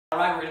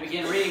right, we're going to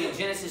begin reading in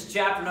Genesis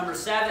chapter number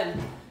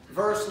 7,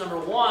 verse number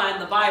 1.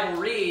 The Bible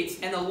reads,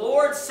 "And the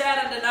Lord said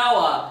unto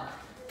Noah,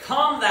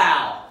 Come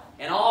thou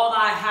and all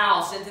thy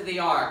house into the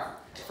ark,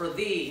 for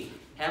thee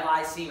have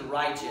I seen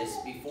righteous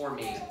before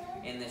me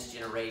in this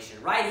generation."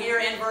 Right here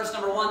in verse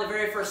number 1, the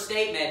very first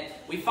statement,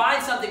 we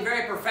find something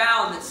very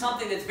profound, that's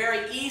something that's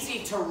very easy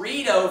to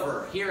read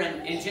over here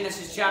in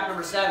Genesis chapter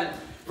number 7,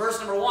 verse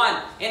number 1.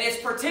 And it's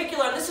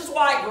particular, this is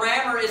why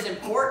grammar is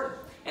important,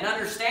 and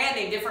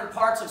understanding different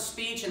parts of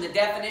speech and the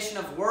definitions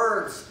of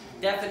words.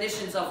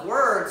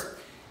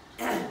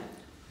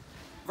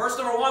 Verse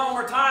number 1, one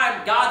more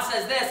time, God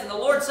says this, "And the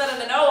Lord said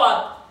unto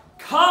Noah,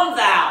 Come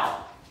thou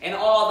and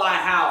all thy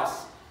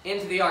house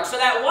into the ark." So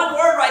that one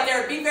word right there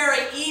would be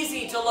very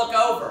easy to look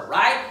over,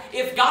 right?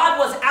 If God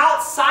was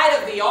outside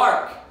of the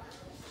ark,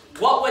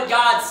 what would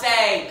God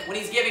say when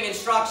He's giving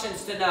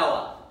instructions to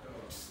Noah?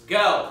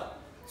 Go.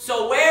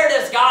 So where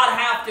does God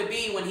have to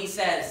be when He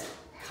says,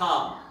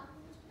 come?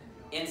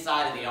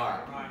 Inside of the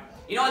ark.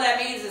 You know what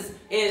that means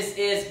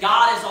is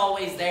God is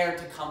always there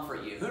to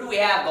comfort you. Who do we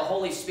have? The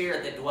Holy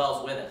Spirit that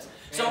dwells with us.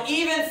 So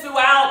even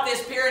throughout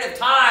this period of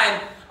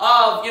time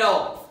of,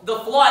 the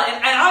flood,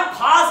 and I'm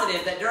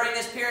positive that during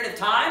this period of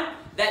time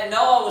that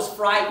Noah was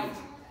frightened.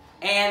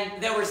 And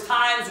there was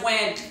times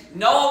when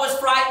Noah was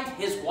frightened,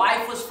 his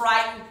wife was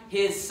frightened,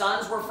 his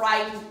sons were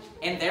frightened,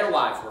 and their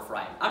wives were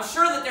frightened. I'm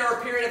sure that there were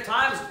a period of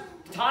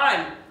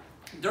time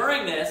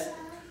during this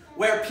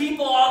where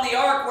people on the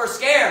ark were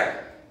scared.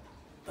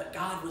 But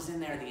God was in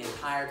there the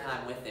entire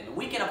time with them. And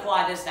we can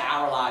apply this to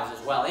our lives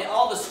as well.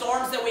 All the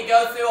storms that we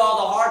go through, all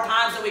the hard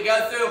times that we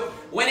go through,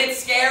 when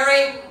it's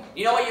scary,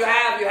 you know what you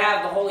have? You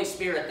have the Holy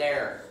Spirit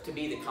there to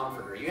be the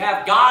comforter. You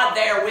have God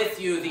there with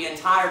you the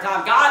entire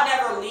time. God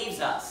never leaves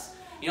us.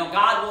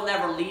 God will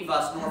never leave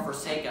us nor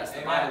forsake us.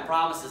 The Bible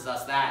promises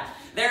us that.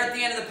 There at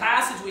the end of the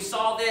passage, we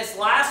saw this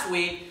last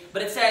week,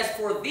 but it says,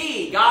 "For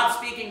thee," God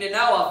speaking to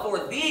Noah, "For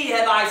thee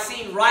have I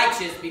seen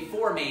righteous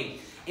before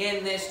me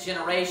in this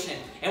generation."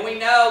 And we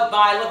know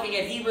by looking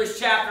at Hebrews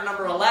chapter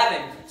number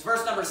 11, it's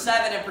verse number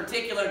 7 in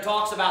particular,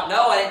 talks about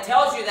Noah, and it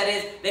tells you that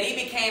he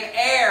became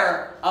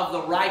heir of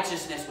the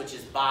righteousness which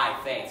is by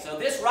faith. So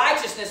this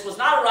righteousness was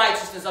not a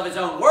righteousness of his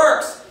own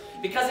works,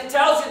 because it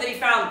tells you that he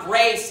found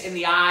grace in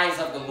the eyes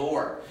of the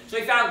Lord. So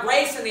he found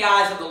grace in the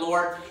eyes of the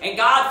Lord, and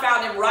God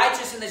found him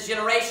righteous in this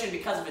generation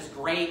because of his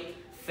great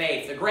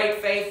faith, the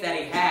great faith that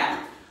he had.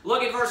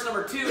 Look at verse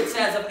number 2, it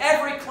says, "Of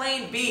every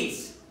clean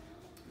beast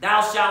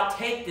thou shalt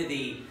take to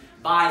thee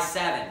by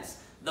sevens,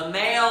 the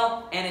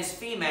male and his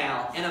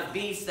female, and of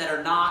beasts that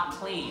are not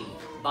clean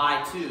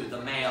by two, the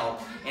male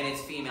and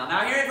its female." Now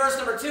here in verse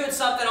number 2, it's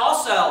something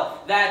also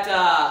that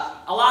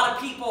a lot of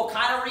people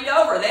kind of read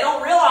over. They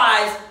don't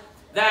realize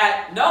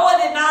that Noah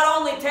did not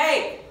only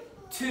take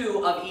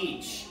 2 of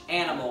each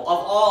animal, of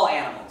all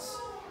animals.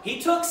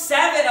 He took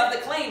 7 of the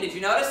clean. Did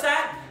you notice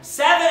that?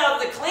 7 of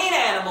the clean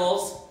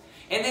animals,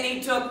 and then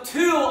he took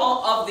 2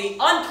 of the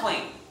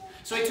unclean.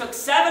 So he took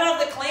 7 of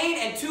the clean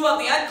and 2 of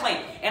the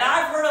unclean. And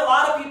I've heard a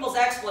lot of people's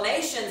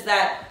explanations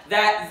that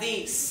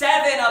the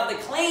 7 of the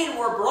clean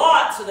were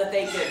brought so that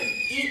they could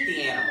eat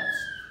the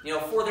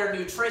animals, for their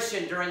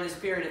nutrition during this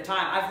period of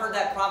time. I've heard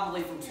that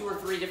probably from 2 or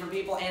 3 different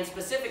people, and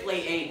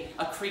specifically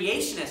a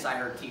creationist I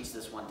heard teach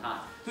this one time,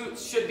 who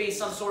should be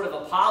some sort of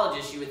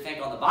apologist, you would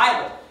think, on the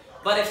Bible.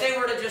 But if they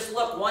were to just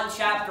look one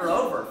chapter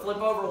over,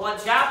 flip over one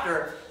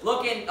chapter,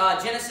 look in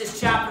Genesis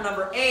chapter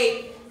number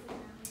 8,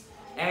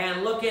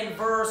 and look in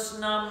verse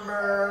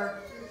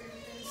number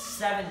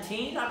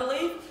 17, I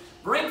believe.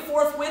 "Bring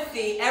forth with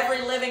thee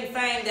every living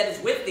thing that is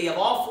with thee, of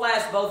all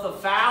flesh, both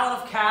of fowl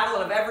and of cattle,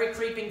 and of every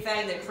creeping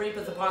thing that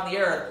creepeth upon the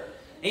earth."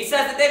 And he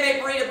says that they may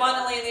breed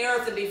abundantly in the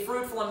earth and be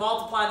fruitful and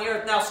multiply in the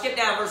earth. Now skip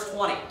down verse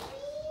 20.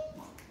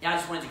 Yeah, I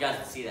just wanted you guys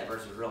to see that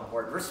verse was real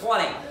important. Verse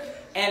 20.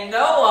 "And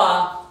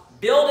Noah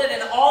builded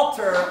an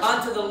altar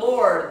unto the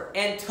Lord,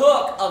 and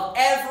took of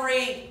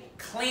every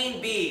clean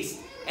beast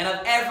and of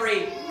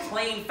every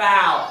clean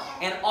fowl,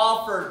 and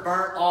offered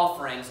burnt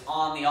offerings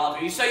on the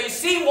altar." So you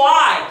see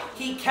why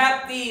he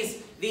kept these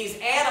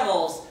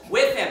animals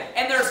with him.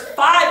 And there's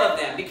 5 of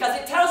them, because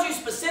it tells you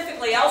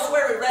specifically,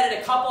 elsewhere we read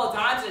it a couple of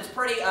times, and it's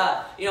pretty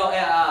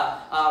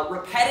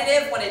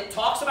repetitive when it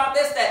talks about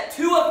this, that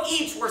 2 of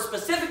each were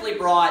specifically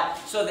brought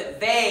so that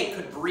they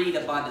could breed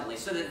abundantly,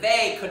 so that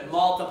they could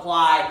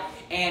multiply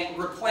and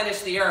replenish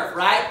the earth,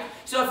 right?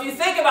 So if you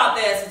think about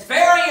this, it's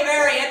very,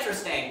 very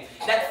interesting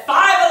that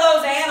 5 of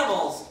those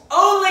animals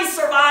only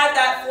survived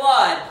that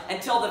flood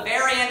until the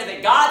very end of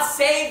it. God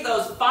saved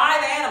those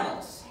 5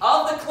 animals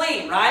of the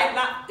clean, right?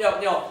 Not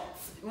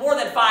more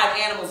than 5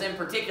 animals in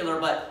particular,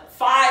 but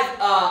 5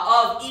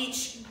 of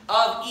each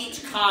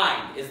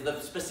kind is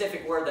the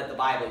specific word that the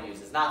Bible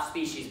uses. Not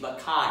species, but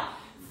kind.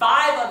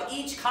 5 of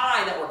each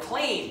kind that were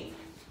clean.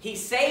 He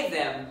saved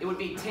them. It would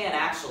be 10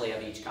 actually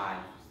of each kind.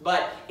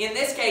 But in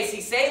this case,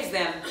 he saves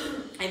them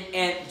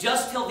and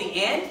just till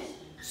the end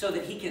so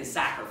that he can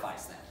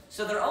sacrifice them.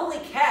 So they're only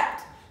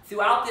kept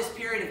throughout this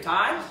period of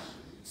time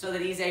so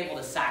that he's able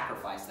to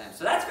sacrifice them.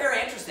 So that's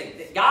very interesting.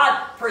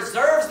 God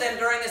preserves them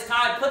during this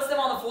time, puts them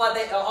on the flood,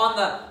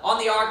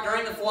 on the ark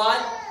during the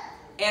flood,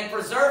 and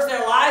preserves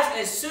their lives. And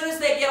as soon as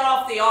they get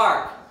off the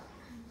ark,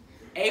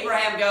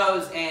 Abraham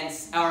goes and,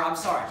 or I'm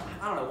sorry,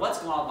 I don't know what's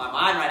going on with my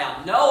mind right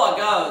now. Noah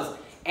goes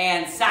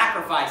and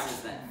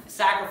sacrifices them,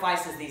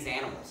 sacrifices these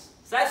animals.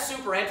 So that's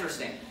super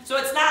interesting. So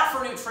it's not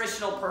for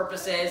nutritional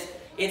purposes.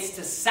 It's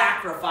to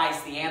sacrifice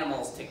the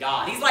animals to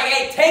God. He's like,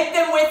 hey, take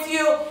them with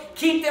you,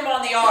 keep them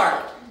on the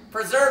ark,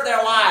 preserve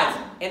their lives,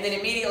 and then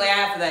immediately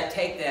after that,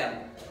 take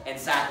them and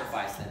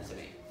sacrifice them to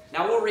me.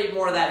 Now, we'll read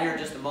more of that here in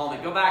just a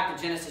moment. Go back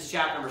to Genesis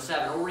chapter number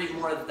 7. We'll read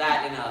more of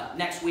that in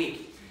next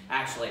week,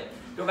 actually.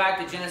 Go back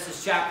to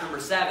Genesis chapter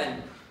number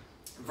 7,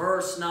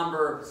 verse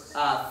number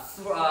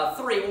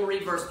 3. We'll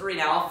read verse 3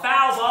 now. Of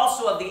fowls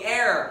also of the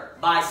air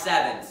by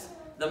sevens,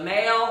 the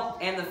male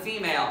and the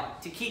female,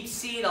 to keep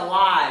seed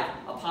alive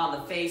upon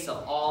the face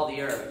of all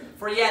the earth.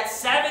 For yet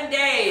 7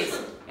 days,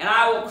 and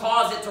I will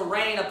cause it to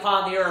rain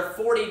upon the earth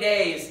 40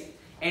 days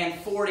and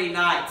 40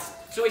 nights.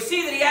 So we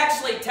see that he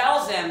actually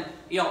tells them,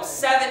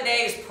 7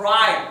 days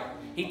prior.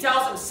 He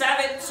tells them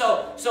 7.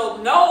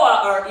 So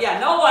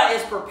Noah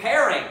is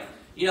preparing,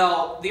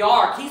 the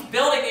ark. He's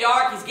building the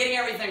ark. He's getting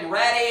everything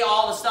ready,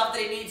 all the stuff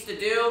that he needs to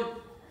do.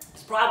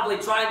 He's probably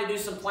trying to do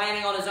some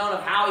planning on his own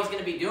of how he's going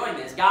to be doing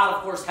this. God,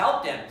 of course,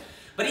 helped him.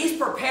 But he's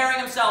preparing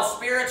himself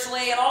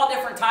spiritually in all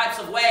different types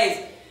of ways.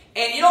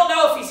 And you don't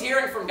know if he's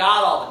hearing from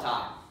God all the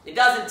time. It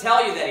doesn't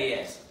tell you that he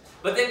is.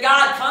 But then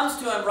God comes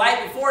to him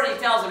right before it and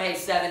he tells him, hey,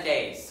 7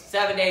 days.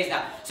 7 days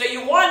now. So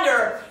you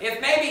wonder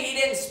if maybe he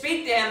didn't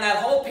speak to him that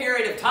whole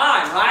period of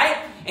time, right?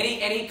 And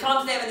he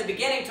comes to him in the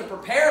beginning to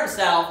prepare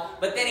himself,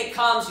 but then he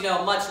comes,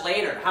 much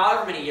later,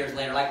 however many years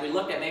later, like we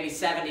looked at maybe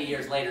 70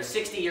 years later,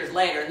 60 years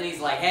later, and then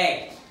he's like,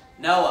 hey,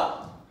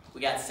 Noah,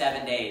 we got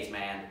 7 days,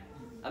 man.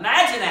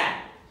 Imagine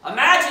that.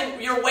 Imagine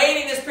you're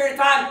waiting this period of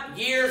time,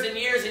 years and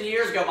years and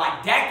years go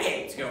by,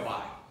 decades go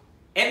by.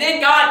 And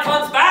then God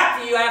comes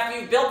back to you after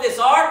you've built this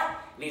ark,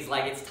 and he's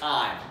like, it's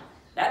time.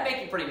 That'd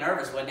make you pretty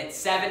nervous, wouldn't it?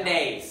 7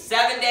 days.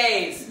 7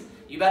 days.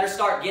 You better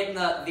start getting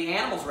the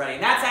animals ready.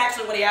 And that's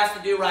actually what he has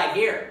to do right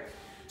here.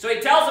 So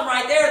he tells them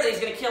right there that he's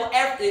going to kill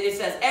it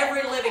says,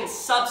 every living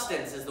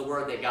substance is the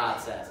word that God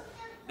says.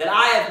 That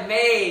I have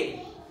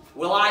made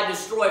will I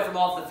destroy from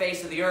off the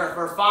face of the earth.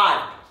 Verse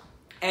 5.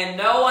 And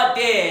Noah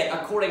did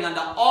according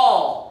unto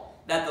all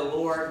that the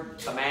Lord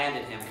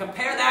commanded him.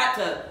 Compare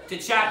that to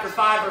chapter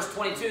 5, verse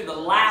 22, the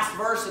last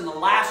verse in the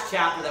last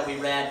chapter that we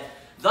read.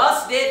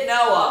 Thus did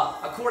Noah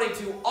according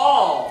to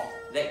all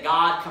that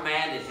God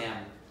commanded him.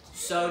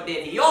 So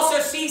did he. You also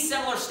see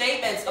similar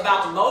statements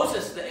about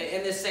Moses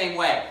in this same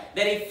way.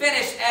 That he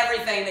finished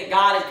everything that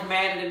God had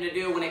commanded him to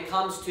do when it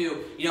comes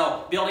to,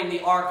 building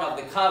the Ark of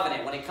the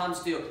Covenant. When it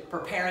comes to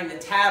preparing the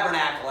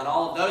tabernacle and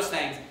all of those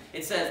things.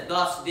 It says,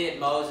 thus did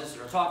Moses.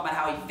 We're talking about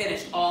how he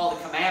finished all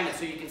the commandments.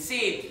 So you can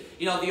see,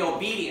 the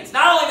obedience.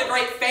 Not only the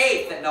great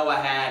faith that Noah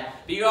had,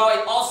 but you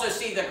also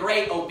see the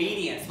great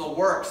obedience, the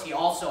works. He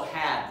also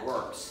had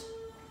works.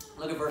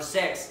 Look at verse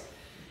 6.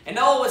 And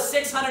Noah was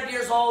 600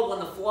 years old when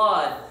the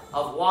flood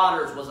of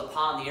waters was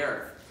upon the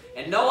earth.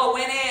 And Noah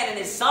went in, and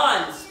his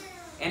sons,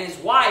 and his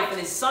wife, and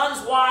his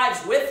sons'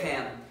 wives with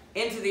him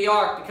into the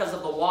ark because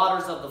of the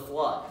waters of the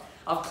flood.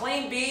 Of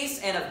clean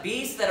beasts, and of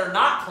beasts that are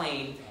not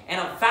clean, and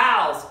of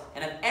fowls,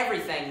 and of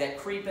everything that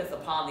creepeth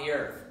upon the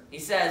earth. He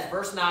says,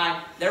 verse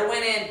 9, there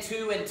went in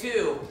 2 and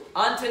 2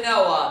 unto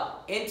Noah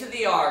into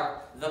the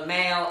ark, the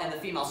male and the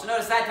female. So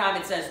notice that time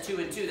it says 2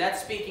 and 2.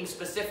 That's speaking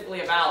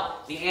specifically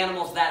about the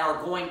animals that are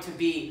going to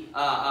be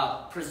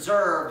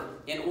preserved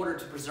in order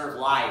to preserve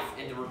life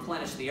and to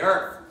replenish the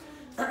earth.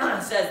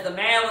 It says, the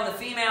male and the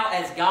female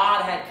as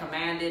God had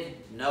commanded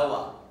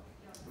Noah.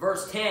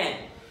 Verse 10,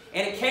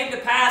 and it came to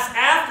pass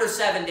after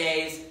 7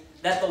 days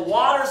that the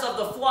waters of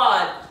the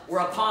flood were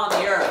upon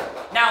the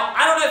earth. Now,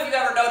 I don't know if you've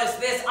ever noticed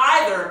this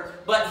either,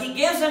 but he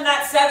gives them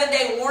that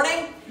 7-day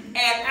warning,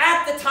 and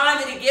at the time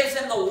that he gives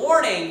them the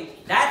warning,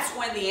 that's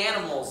when the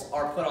animals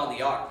are put on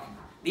the ark.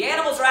 The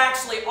animals are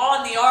actually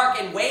on the ark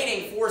and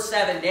waiting for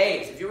 7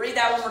 days. If you read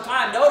that one more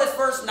time, notice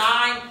verse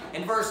 9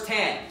 and verse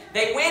 10.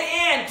 They went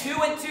in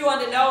 2 and 2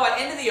 unto Noah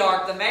into the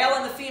ark, the male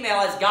and the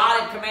female, as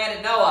God had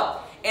commanded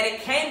Noah. And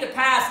it came to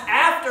pass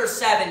after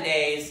 7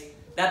 days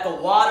that the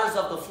waters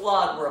of the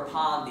flood were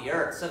upon the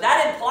earth. So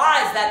that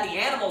implies that the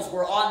animals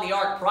were on the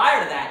ark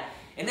prior to that.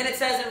 And then it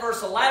says in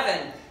verse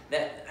 11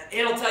 that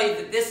it'll tell you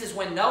that this is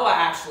when Noah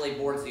actually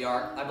boards the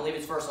ark. I believe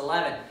it's verse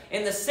 11.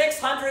 In the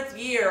 600th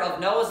year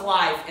of Noah's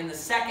life, in the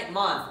 2nd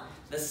month,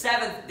 the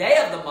 7th day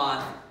of the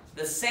month,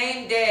 the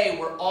same day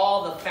were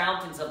all the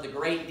fountains of the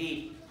great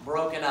deep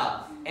broken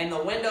up. And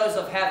the windows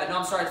of heaven, no,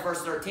 I'm sorry, it's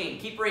verse 13.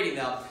 Keep reading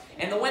though.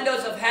 And the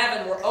windows of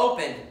heaven were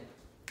opened,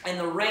 and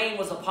the rain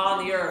was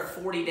upon the earth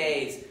 40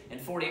 days and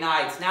 40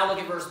 nights. Now look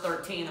at verse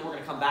 13, and we're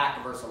going to come back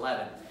to verse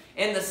 11.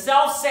 In the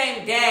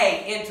selfsame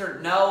day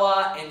entered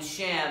Noah and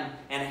Shem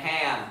and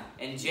Ham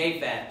and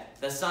Japheth,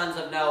 the sons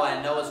of Noah,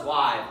 and Noah's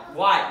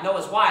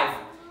wife,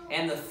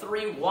 and the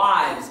 3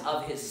 wives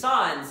of his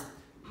sons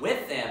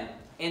with them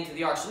into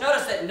the ark. So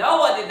notice that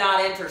Noah did not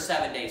enter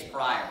 7 days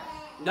prior.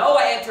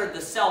 Noah entered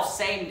the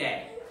self-same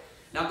day.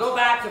 Now go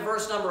back to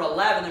verse number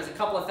 11. There's a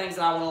couple of things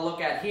that I want to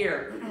look at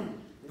here.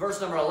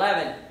 Verse number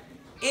 11.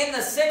 In the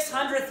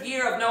 600th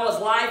year of Noah's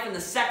life, in the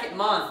 2nd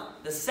month,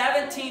 the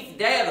 17th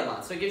day of the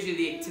month. So it gives you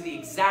to the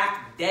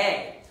exact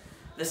day.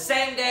 The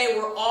same day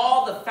were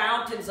all the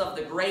fountains of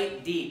the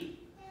great deep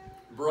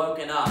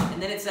broken up.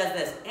 And then it says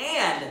this,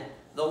 and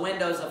the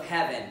windows of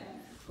heaven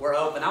were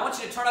open. I want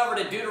you to turn over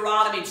to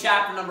Deuteronomy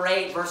chapter number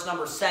 8, verse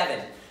number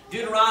 7.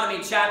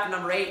 Deuteronomy chapter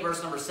number 8,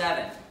 verse number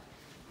 7.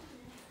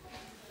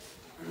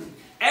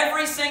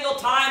 Every single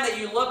time that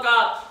you look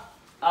up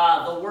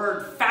the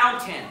word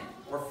fountain,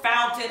 or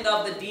fountain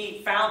of the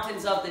deep,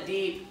 fountains of the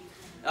deep,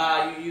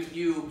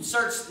 you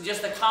search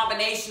just a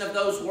combination of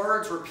those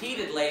words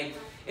repeatedly,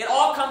 it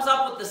all comes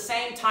up with the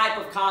same type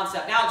of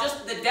concept. Now,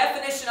 just the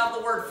definition of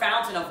the word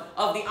fountain,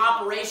 of the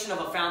operation of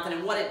a fountain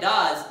and what it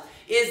does,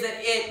 is that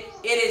it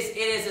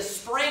is a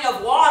spring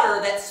of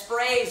water that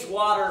sprays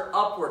water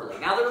upwardly.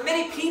 Now, there are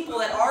many people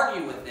that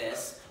argue with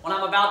this, what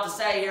I'm about to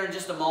say here in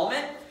just a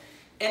moment,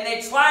 and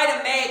they try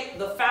to make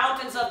the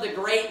fountains of the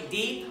great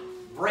deep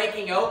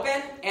breaking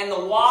open and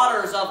the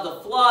waters of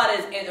the flood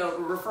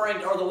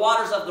or the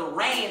waters of the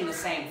rain the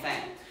same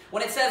thing.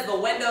 When it says the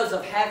windows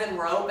of heaven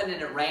were open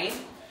and it rained,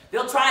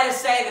 they'll try to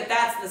say that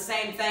that's the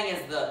same thing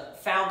as the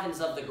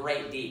fountains of the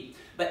great deep.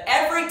 But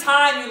every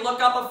time you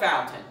look up a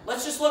fountain,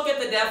 let's just look at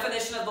the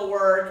definition of the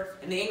word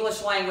in the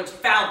English language,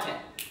 fountain.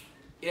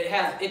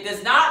 It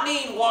does not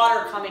mean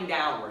water coming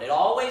downward. It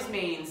always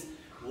means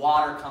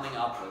water coming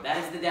upward. That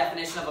is the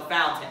definition of a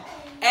fountain.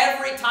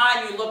 Every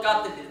time you look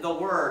up the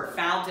word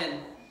fountain,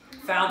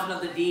 fountain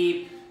of the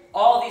deep,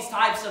 all these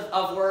types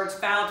of words,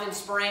 fountain,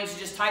 springs, you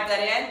just type that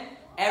in.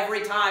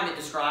 Every time it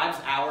describes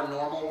our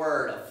normal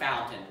word of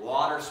fountain,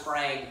 water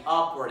spraying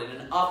upward in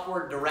an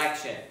upward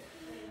direction.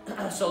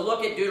 So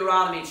look at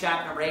Deuteronomy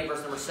chapter number 8,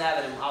 verse number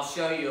 7, and I'll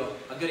show you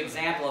a good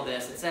example of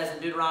this. It says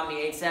in Deuteronomy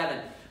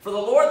 8:7, for the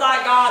Lord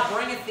thy God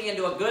bringeth thee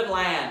into a good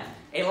land,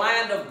 a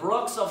land of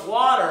brooks of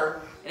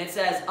water, and it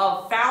says,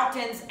 of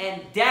fountains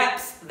and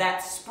depths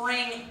that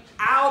spring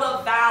out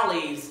of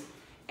valleys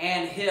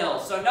and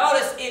hills. So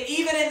notice,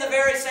 even in the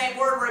very same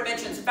word where it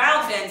mentions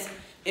fountains,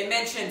 it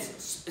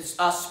mentions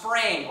a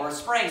spring or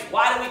springs.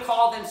 Why do we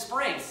call them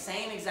springs?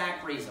 Same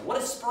exact reason. What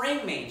does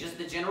spring mean? Just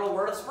the general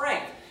word of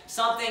spring.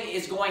 Something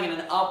is going in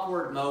an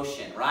upward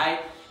motion,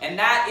 right? And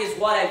that is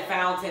what a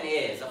fountain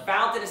is. A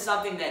fountain is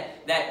something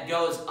that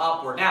goes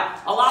upward.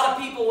 Now, a lot of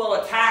people will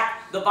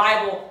attack the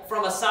Bible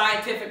from a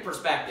scientific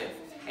perspective.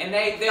 And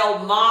they'll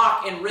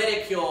mock and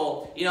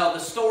ridicule, the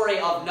story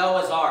of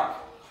Noah's Ark.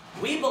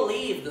 We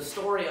believe the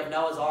story of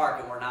Noah's Ark,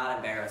 and we're not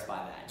embarrassed by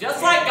that.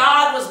 Just like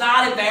God was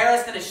not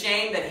embarrassed and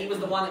ashamed that he was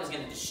the one that was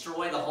going to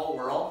destroy the whole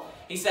world.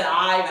 He said,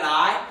 I, even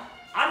I.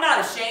 I'm not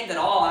ashamed at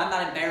all. I'm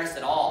not embarrassed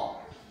at all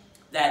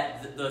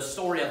that the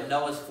story of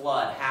Noah's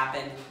flood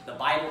happened. The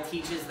Bible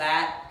teaches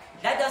that.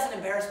 That doesn't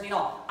embarrass me at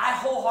all. I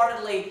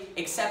wholeheartedly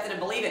accept it and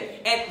believe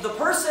it. And the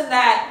person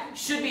that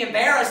should be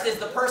embarrassed is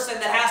the person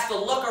that has to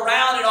look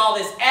around at all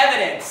this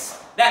evidence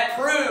that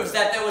proves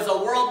that there was a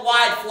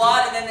worldwide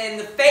flood, and then in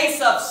the face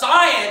of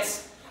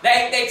science,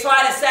 they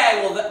try to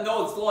say, well,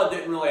 Noah's flood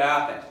didn't really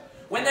happen.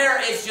 When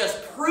there is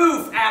just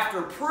proof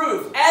after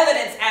proof,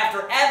 evidence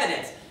after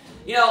evidence.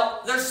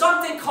 There's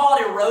something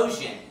called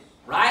erosion,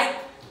 right?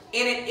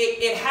 And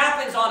it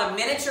happens on a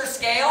miniature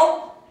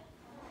scale,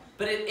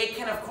 but it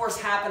can, of course,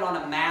 happen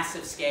on a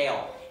massive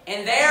scale.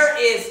 And there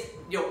is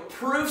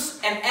proofs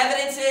and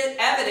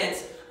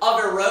evidence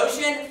of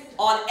erosion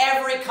on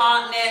every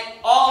continent,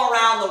 all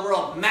around the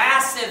world.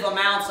 Massive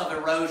amounts of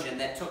erosion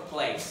that took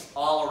place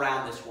all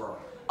around this world.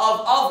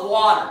 Of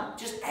water.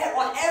 Just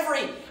on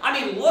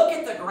look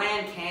at the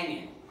Grand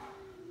Canyon.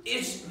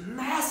 It's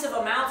massive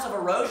amounts of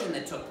erosion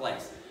that took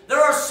place. There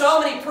are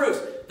so many proofs.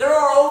 There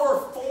are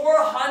over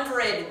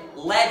 400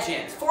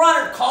 legends,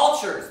 400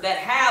 cultures that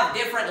have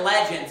different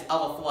legends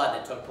of a flood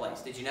that took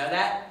place. Did you know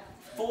that?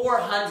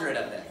 400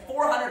 of them.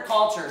 400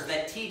 cultures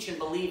that teach and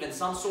believe in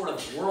some sort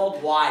of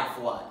worldwide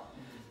flood.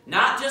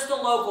 Not just a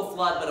local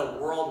flood, but a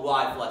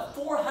worldwide flood.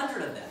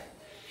 400 of them.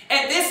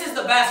 And this is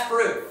the best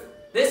proof.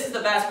 This is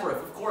the best proof.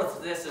 Of course,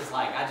 this is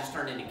like, I just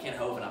turned into Ken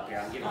Hovind up here.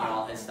 I'm giving you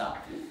all this stuff.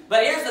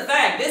 But here's the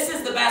thing. This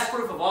is the best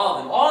proof of all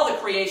of them. All the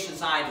creation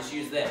scientists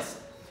use this.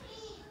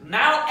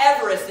 Mount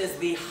Everest is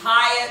the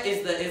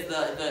highest,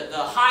 the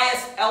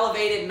highest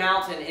elevated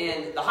mountain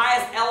in, the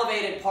highest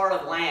elevated part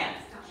of land.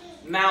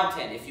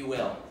 Mountain, if you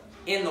will,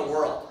 in the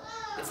world.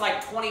 It's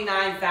like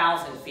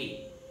 29,000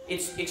 feet.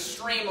 It's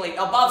extremely,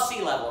 above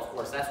sea level, of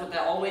course. That's what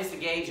always the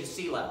gauge is,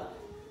 sea level.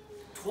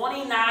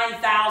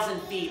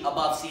 29,000 feet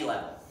above sea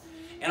level.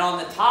 And on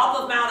the top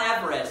of Mount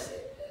Everest,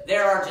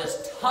 there are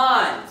just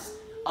tons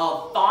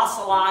of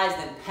fossilized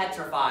and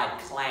petrified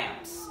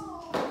clams.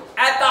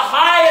 At the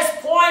highest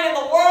point in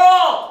the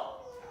world,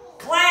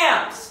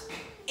 clams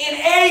in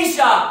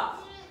Asia.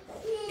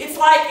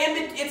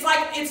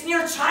 It's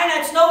near China.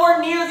 It's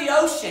nowhere near the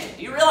ocean.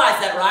 Do you realize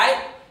that,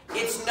 right?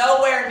 It's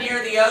nowhere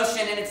near the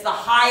ocean, and it's the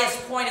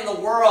highest point in the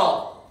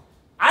world.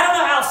 I don't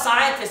know how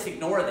scientists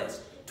ignore this.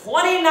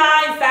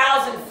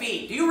 29,000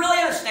 feet. Do you really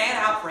understand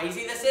how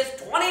crazy this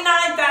is?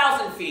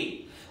 29,000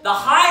 feet. The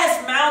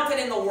highest mountain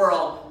in the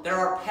world, there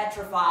are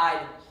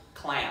petrified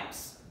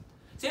clams.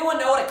 Does anyone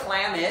know what a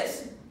clam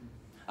is?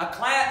 A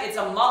clam, it's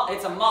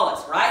a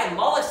mollusk, right? And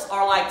mollusks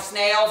are like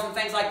snails and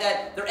things like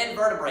that. They're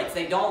invertebrates.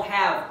 They don't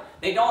have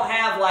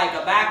like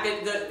a back.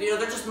 They're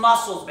just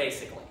muscles,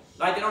 basically,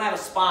 right? They don't have a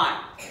spine.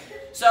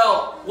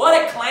 So what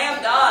a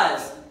clam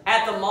does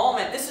at the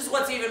moment, this is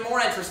what's even more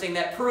interesting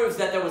that proves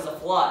that there was a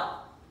flood.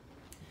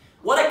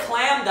 What a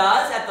clam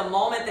does at the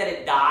moment that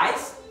it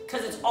dies,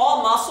 because it's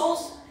all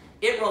muscles,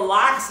 it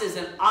relaxes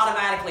and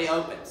automatically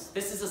opens.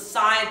 This is a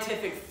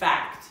scientific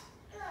fact.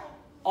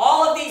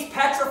 All of these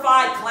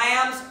petrified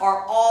clams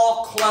are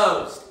all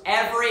closed.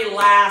 Every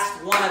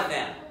last one of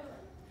them.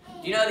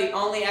 Do you know the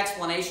only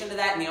explanation to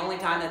that and the only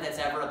time that that's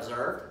ever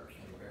observed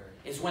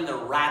is when they're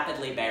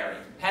rapidly buried.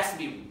 It has to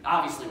be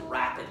obviously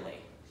rapidly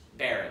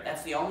buried.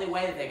 That's the only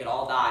way that they could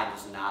all die and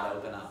just not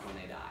open up when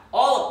they die.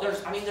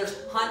 There's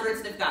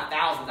hundreds, if not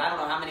thousands, I don't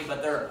know how many,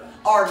 but there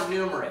are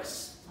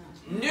numerous.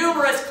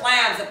 Numerous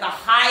clams at the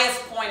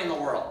highest point in the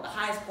world. The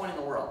highest point in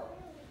the world.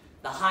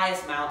 The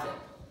highest mountain.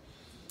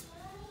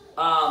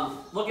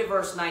 Look at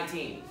verse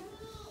 19.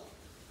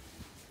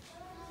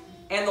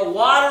 And the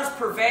waters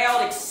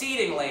prevailed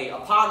exceedingly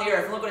upon the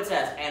earth. Look what it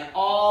says. And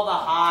all the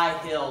high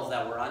hills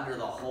that were under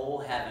the whole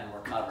heaven were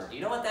covered. Do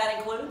you know what that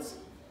includes?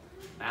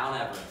 Mount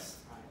Everest.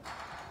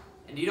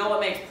 And do you know what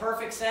makes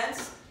perfect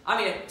sense? I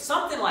mean, if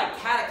something like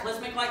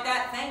cataclysmic like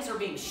that, things are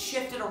being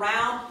shifted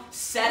around.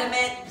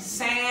 Sediment,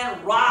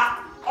 sand,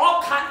 rock,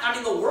 all kinds. I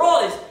mean, the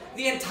world is,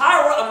 the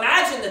entire world.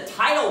 Imagine the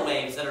tidal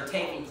waves that are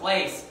taking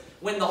place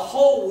when the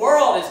whole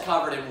world is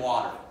covered in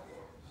water.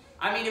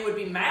 I mean, it would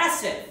be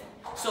massive.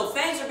 So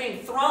things are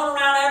being thrown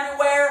around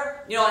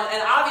everywhere. You know,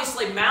 and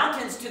obviously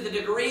mountains, to the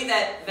degree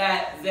that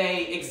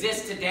they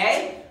exist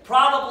today,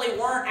 probably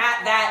weren't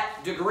at that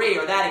degree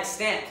or that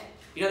extent.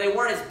 You know, they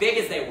weren't as big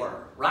as they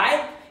were,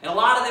 right? And a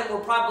lot of them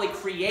were probably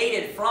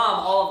created from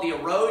all of the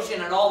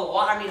erosion and all the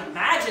water. I mean,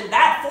 imagine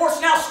that force.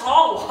 You know how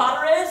strong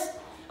water is?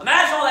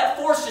 Imagine all that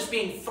force just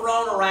being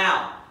thrown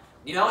around.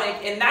 You know,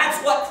 and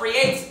that's what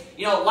creates,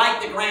 you know,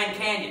 like the Grand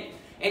Canyon.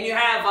 And you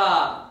have,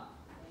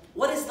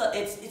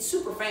 it's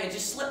super famous, it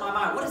just slipped my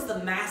mind. What is the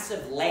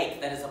massive lake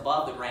that is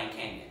above the Grand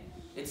Canyon?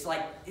 It's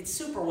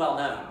super well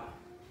known.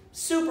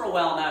 Super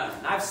well known.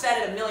 I've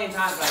said it a million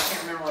times, but I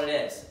can't remember what it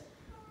is.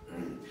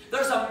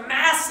 There's a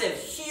massive,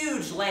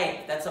 huge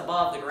lake that's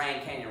above the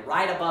Grand Canyon,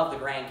 right above the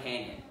Grand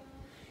Canyon.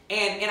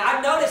 And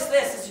I've noticed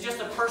this is just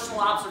a personal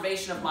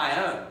observation of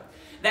my own,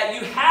 that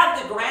you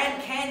have the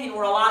Grand Canyon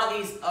where a lot of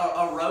these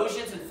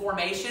erosions and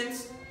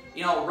formations,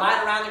 you know,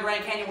 right around the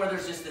Grand Canyon where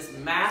there's just this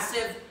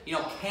massive, you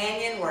know,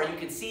 canyon where you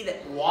can see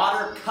that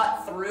water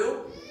cut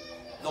through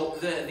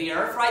the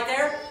earth right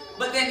there.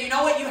 But then you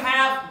know what you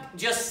have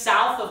just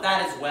south of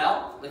that as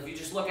well? If you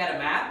just look at a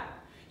map,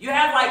 you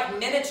have like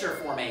miniature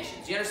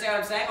formations. You understand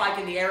what I'm saying? Like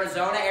in the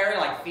Arizona area,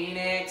 like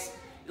Phoenix,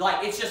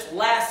 like it's just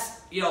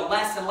less, you know,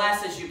 less and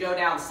less as you go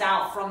down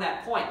south from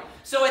that point.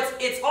 So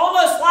it's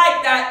almost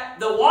like that,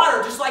 the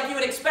water, just like you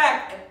would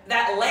expect,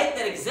 that lake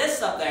that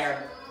exists up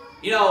there,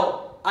 you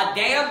know, a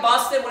dam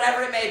busted,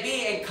 whatever it may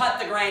be, and cut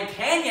the Grand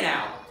Canyon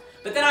out.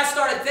 But then I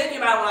started thinking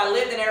about when I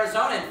lived in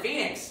Arizona and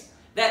Phoenix,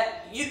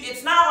 that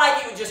it's not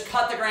like you would just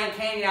cut the Grand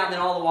Canyon out and then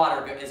all the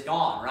water is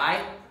gone,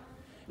 right?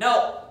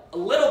 No, a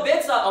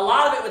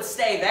lot of it would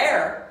stay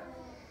there,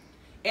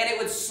 and it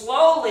would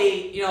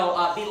slowly, you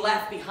know, be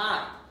left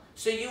behind.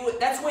 So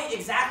that's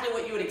exactly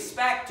what you would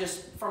expect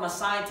just from a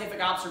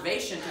scientific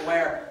observation, to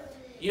where,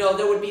 you know,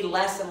 there would be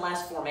less and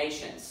less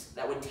formations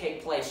that would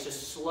take place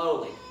just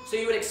slowly. So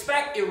you would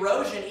expect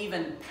erosion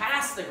even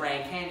past the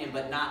Grand Canyon,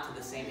 but not to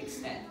the same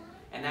extent.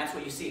 And that's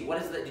what you see.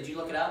 What is did you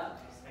look it up?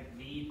 It's like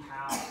the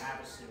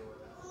Havasu.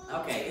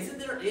 Okay, isn't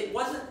there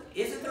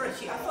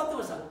I thought there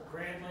was a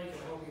Grand Lake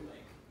and Hopi Lake.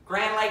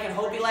 Grand Lake and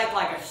Hopi Lake,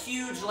 like a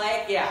huge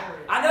lake? Yeah.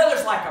 I know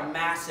there's like a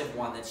massive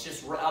one that's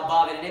just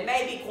above it, and it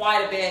may be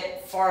quite a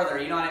bit farther,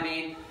 you know what I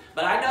mean?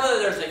 But I know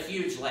that there's a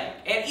huge lake.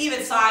 And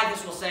even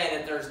scientists will say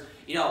that there's,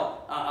 you know,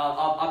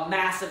 a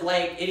massive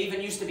lake. It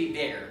even used to be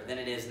bigger than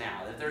it is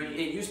now.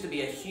 It used to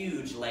be a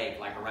huge lake,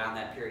 like around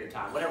that period of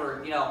time.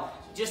 Whatever, you know,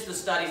 just the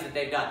studies that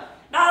they've done.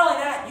 Not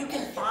only that, you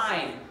can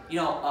find,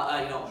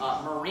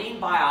 marine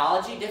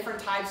biology, different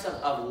types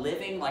of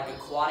living, like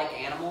aquatic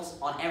animals,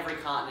 on every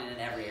continent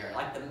and every area.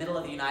 Like the middle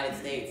of the United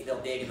States,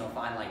 they'll dig and they'll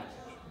find like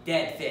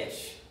dead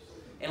fish.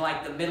 In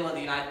like the middle of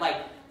the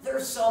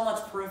there's so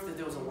much proof that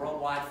there was a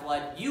worldwide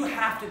flood. You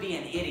have to be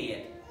an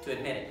idiot to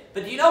admit it.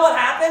 But do you know what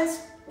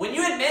happens? When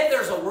you admit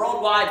there's a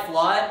worldwide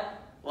flood,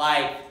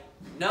 like,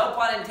 no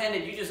pun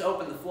intended, you just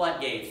open the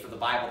floodgates for the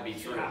Bible to be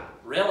true. Yeah.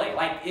 Really.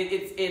 Like,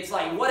 it's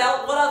like, what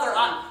else, what other,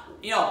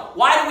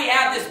 why do we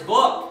have this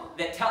book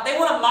that they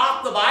want to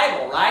mock the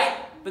Bible, right?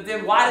 But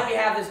then why do we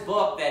have this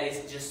book that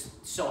is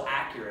just so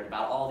accurate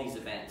about all these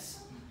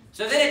events?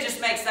 So then it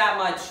just makes that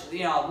much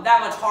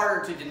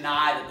harder to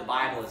deny that the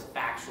Bible is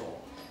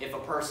factual if a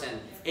person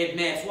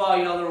admits, well,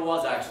 there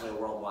was actually a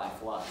worldwide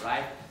flood,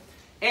 right?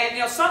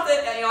 And something,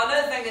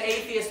 another thing that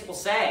atheists will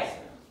say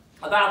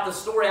about the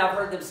story, I've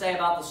heard them say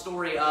about the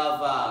story of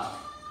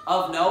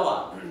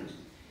Noah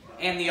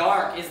and the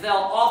ark, is they'll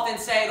often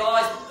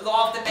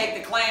make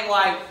the claim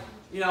like,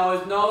 is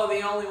Noah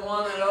the only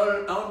one that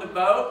owned a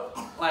boat?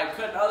 Like,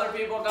 couldn't other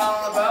people go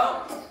on a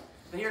boat?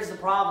 But here's the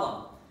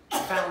problem. The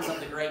fountains of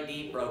the great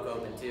deep broke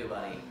open too,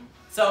 buddy.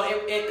 So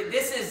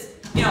this is,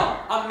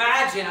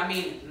 imagine,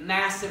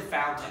 massive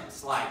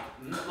fountains,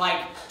 and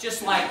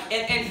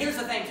here's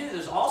the thing too,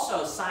 there's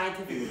also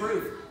scientific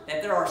proof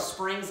that there are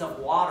springs of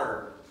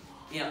water.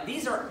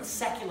 These are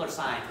secular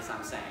scientists,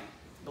 I'm saying,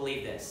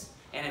 believe this,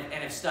 and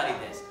have studied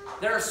this.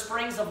 There are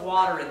springs of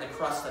water in the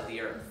crust of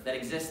the earth, that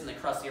exist in the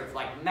crust of the earth,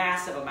 like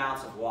massive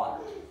amounts of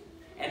water.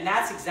 And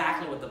that's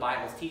exactly what the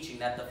Bible's teaching,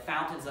 that the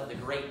fountains of the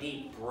great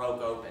deep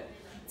broke open.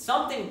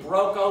 Something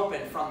broke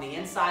open from the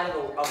inside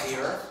of the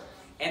earth,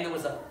 and there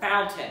was a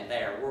fountain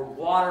there where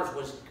water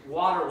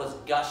was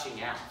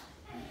gushing out.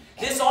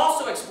 This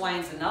also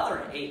explains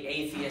another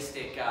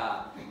atheistic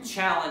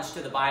challenge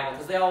to the Bible,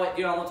 because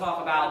they'll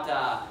talk about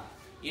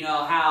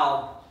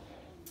how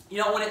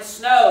when it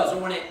snows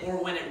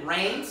or when it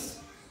rains,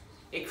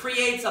 it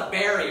creates a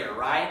barrier,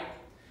 right?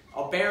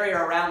 A barrier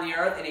around the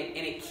earth, and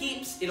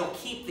it'll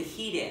keep the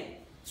heat in.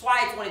 That's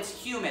why when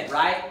it's humid,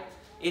 right?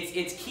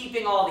 It's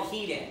keeping all the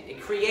heat in. It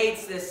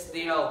creates this,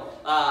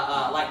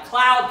 like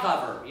cloud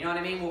cover. You know what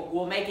I mean?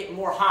 We'll make it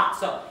more hot.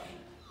 So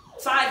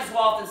scientists will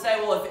often say,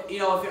 well,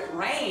 if it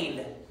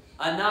rained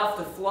enough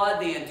to flood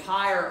the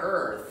entire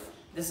earth,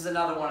 this is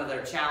another one of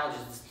their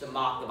challenges to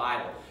mock the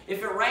Bible.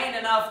 If it rained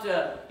enough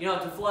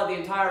to flood the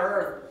entire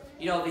earth,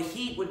 the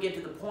heat would get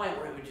to the point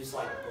where it would just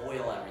like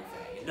boil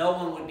everything, and no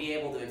one would be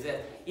able to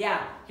exist.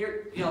 Yeah,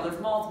 there's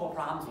multiple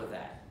problems with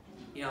that.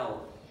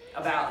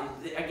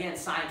 Again,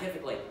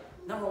 scientifically.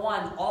 Number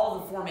one, all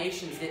the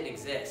formations didn't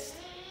exist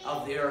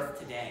of the earth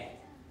today.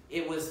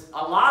 It was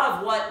a lot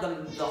of what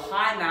the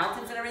high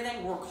mountains and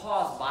everything were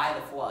caused by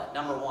the flood,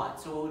 number one.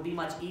 So it would be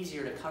much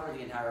easier to cover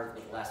the entire earth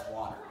with less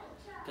water,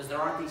 because there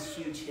aren't these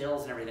huge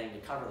hills and everything to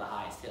cover the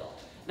highest hill.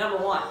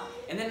 Number one.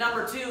 And then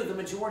number two, the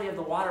majority of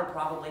the water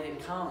probably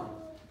didn't come.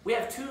 We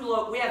have two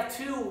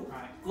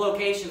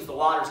locations the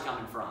water's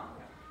coming from.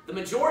 The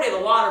majority of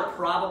the water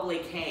probably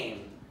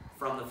came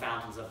from the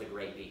fountains of the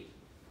great deep.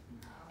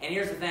 And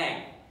here's the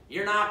thing.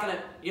 You're not going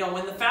to,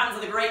 when the fountains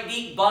of the great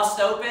deep bust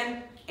open,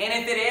 and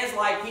if it is,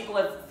 like people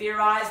have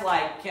theorized,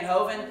 like Ken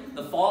Hovind,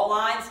 the fault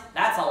lines,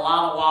 that's a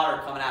lot of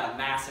water coming out of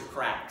massive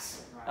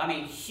cracks. I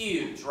mean,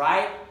 huge,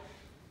 right?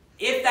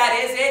 If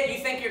that is it,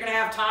 you think you're going to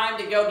have time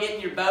to go get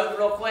in your boat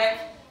real quick?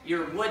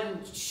 Your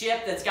wooden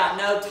ship that's got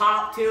no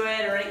top to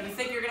it, or anything? You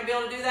think you're going to be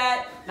able to do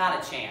that?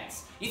 Not a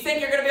chance. You think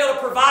you're going to be able to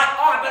provide,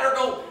 I better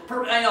go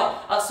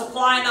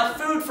supply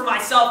enough food for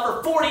myself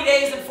for 40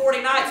 days and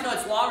 40 nights. No,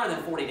 it's longer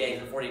than 40 days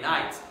and 40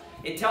 nights.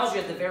 It tells you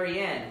at the very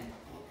end,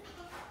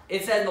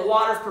 it said the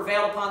waters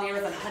prevailed upon the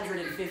earth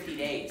 150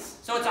 days.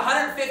 So it's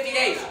 150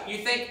 days. You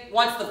think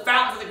once the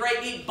fountains of the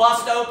great deep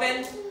bust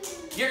open,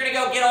 you're going to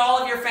go get all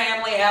of your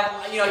family,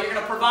 you're going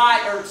to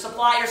provide or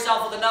supply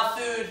yourself with enough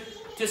food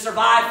to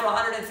survive for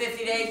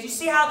 150 days. You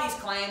see how these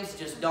claims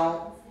just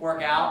don't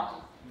work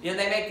out? They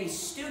make these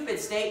stupid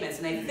statements,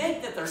 and they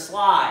think that they're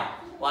sly.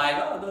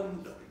 Like,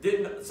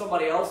 didn't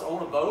somebody else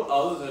own a boat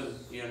other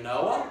than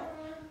Noah?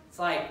 It's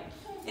like,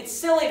 it's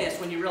silliness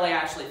when you really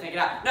actually think it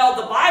out. No,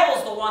 the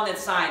Bible's the one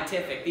that's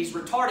scientific. These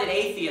retarded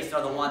atheists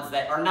are the ones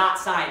that are not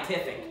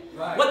scientific.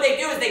 Right. What they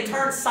do is they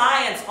turn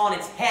science on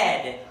its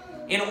head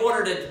in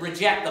order to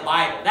reject the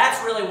Bible.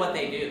 That's really what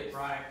they do.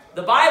 Right.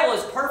 The Bible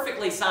is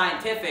perfectly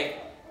scientific,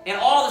 and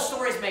all the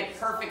stories make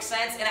perfect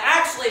sense. And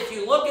actually, if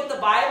you look at the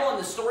Bible and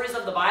the stories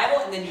of the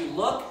Bible, and then you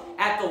look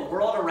at the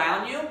world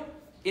around you,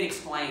 it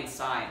explains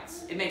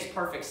science. It makes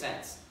perfect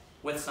sense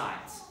with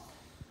science.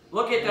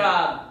 Look at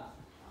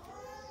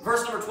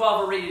verse number 12.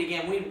 We'll read it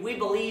again. We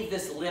believe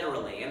this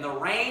literally. And the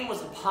rain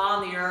was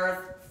upon the earth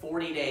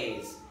 40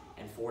 days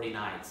and 40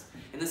 nights.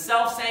 And the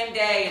selfsame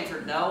day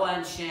entered Noah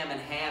and Shem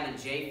and Ham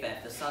and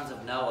Japheth, the sons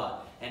of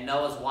Noah, and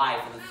Noah's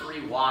wife, and the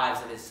 3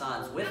 wives of his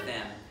sons with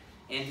them,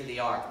 into the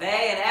ark.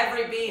 They and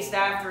every beast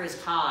after his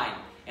kind,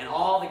 and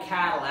all the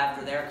cattle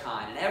after their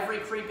kind, and every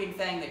creeping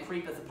thing that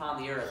creepeth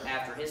upon the earth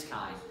after his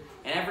kind,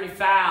 and every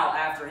fowl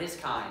after his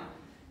kind,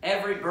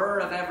 every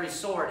bird of every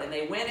sort. And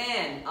they went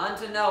in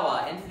unto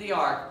Noah into the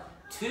ark,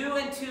 2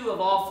 and 2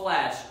 of all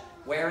flesh,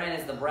 wherein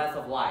is the breath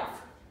of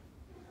life.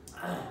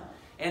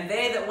 And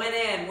they that went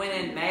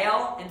in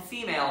male and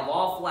female of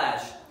all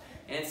flesh.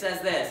 And it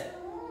says this,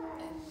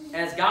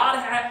 as God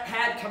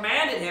had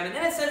commanded him. And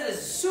then it says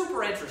this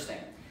super interesting.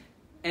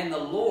 And the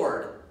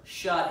Lord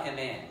shut him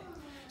in.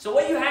 So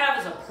what you have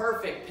is a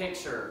perfect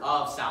picture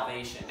of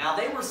salvation. Now,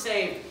 they were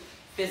saved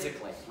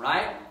physically,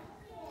 right?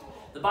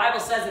 The Bible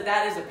says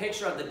that is a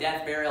picture of the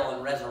death, burial,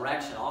 and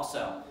resurrection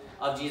also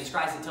of Jesus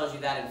Christ. It tells you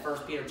that in 1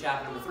 Peter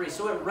chapter number 3.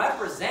 So it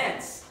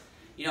represents,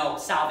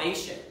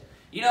 salvation.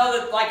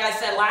 That, like I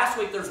said last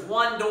week, there's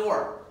one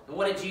door. And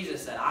what did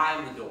Jesus say? I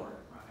am the door.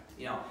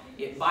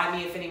 By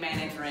me, if any man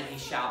enter in, he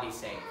shall be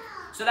saved.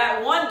 So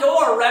that one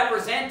door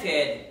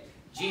represented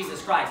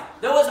Jesus Christ.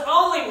 There was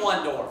only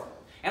one door.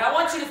 And I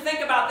want you to think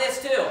about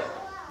this too.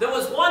 There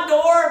was one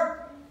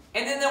door,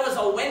 and then there was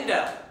a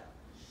window.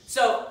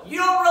 So you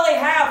don't really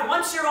have,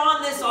 once you're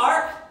on this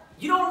ark,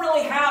 you don't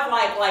really have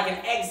like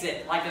an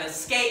exit, like an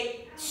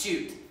escape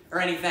chute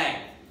or anything.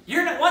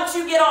 Once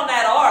you get on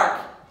that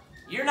ark,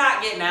 you're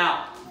not getting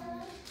out.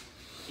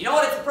 You know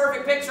what it's a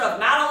perfect picture of?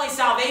 Not only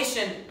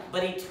salvation,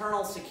 but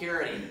eternal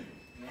security.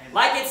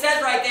 Like it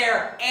says right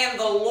there, and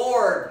the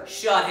Lord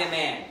shut him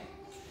in.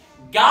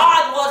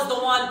 God was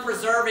the one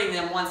preserving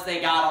them once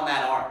they got on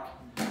that ark.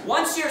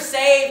 Once you're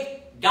saved,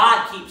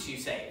 God keeps you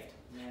saved.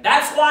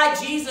 That's why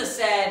Jesus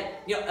said,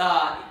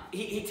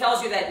 he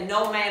tells you that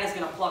no man is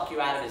going to pluck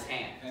you out of his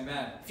hand.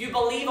 Amen. If you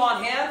believe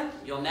on him,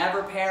 you'll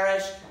never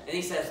perish. And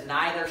he says,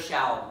 neither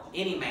shall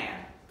any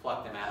man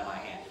pluck them out of my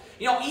hand.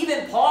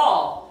 Even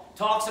Paul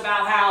talks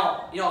about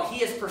how,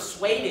 he is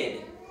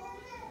persuaded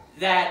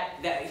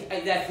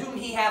that whom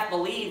he hath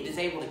believed is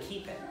able to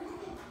keep him.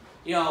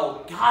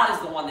 God is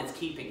the one that's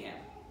keeping him.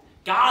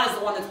 God is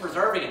the one that's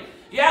preserving him.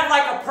 You have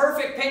like a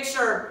perfect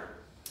picture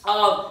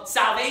of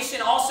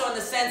salvation also in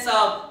the sense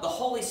of the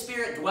Holy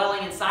Spirit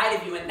dwelling inside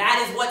of you, and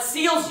that is what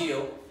seals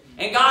you.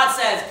 And God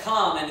says,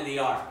 come into the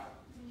ark.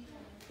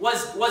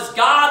 Was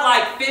God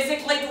like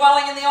physically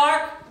dwelling in the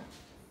ark?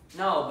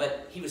 No,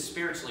 but he was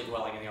spiritually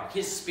dwelling in the ark.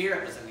 His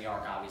spirit was in the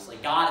ark, obviously.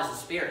 God is a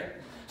spirit.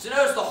 So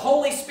notice the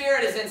Holy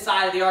Spirit is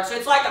inside of the ark. So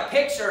it's like a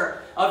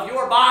picture of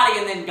your body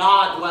and then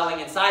God dwelling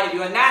inside of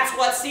you. And that's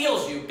what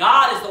seals you.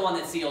 God is the one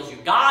that seals you.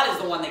 God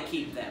is the one that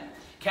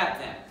kept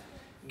them.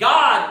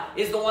 God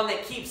is the one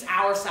that keeps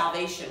our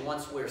salvation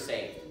once we're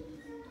saved.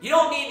 You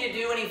don't need to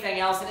do anything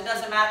else, and it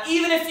doesn't matter.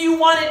 Even if you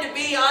wanted to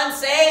be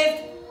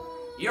unsaved,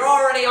 you're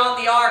already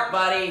on the ark,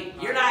 buddy.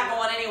 You're not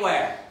going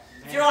anywhere.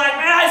 If you're like,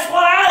 man, I just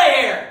want out of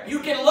here, you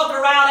can look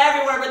around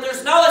everywhere, but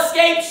there's no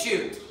escape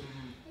chute.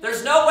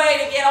 There's no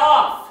way to get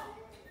off.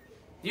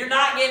 You're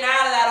not getting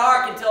out of that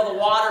ark until the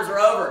waters are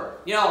over.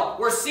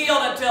 We're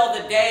sealed until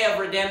the day of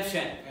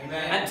redemption.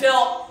 Amen.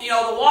 Until,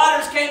 the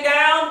waters came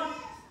down,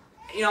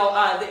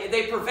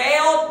 they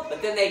prevailed,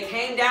 but then they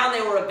came down,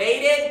 they were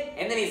abated,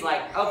 and then he's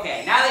like,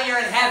 okay, now that you're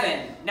in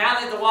heaven, now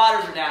that the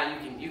waters are down,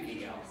 you can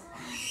go.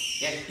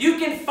 Yeah, you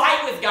can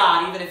fight with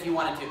God even if you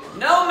wanted to.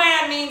 No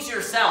man means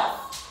yourself.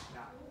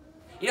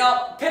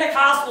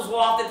 Pentecostals will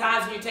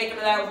oftentimes, when you take them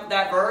to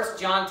that verse,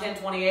 John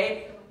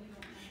 10:28,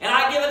 and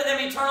I give unto them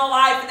eternal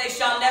life, and they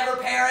shall never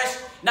perish,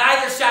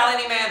 neither shall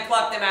any man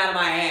pluck them out of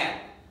my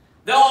hand.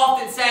 They'll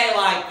often say,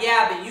 like,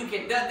 yeah, but you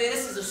can,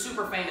 this is a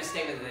super famous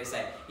statement that they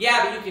say,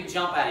 yeah, but you can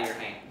jump out of their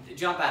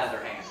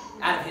hand,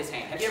 out of his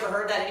hand. Have you ever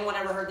heard that? Anyone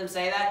ever heard them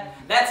say that?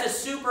 That's a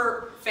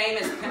super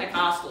famous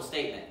Pentecostal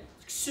statement.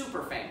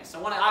 Super famous.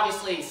 So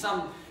obviously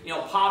someone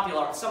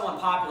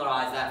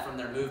popularized that from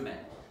their movement.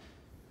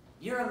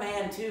 You're a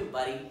man too,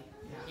 buddy.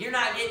 You're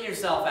not getting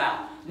yourself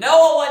out.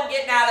 Noah wasn't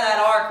getting out of that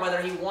ark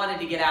whether he wanted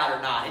to get out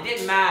or not. It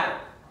didn't matter.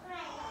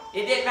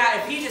 It didn't matter.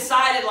 If he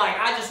decided, like,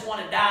 I just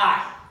want to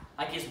die,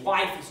 like his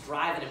wife is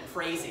driving him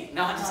crazy.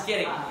 No, I'm just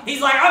kidding.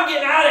 He's like, I'm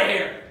getting out of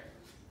here.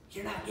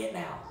 You're not getting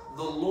out.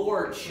 The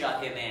Lord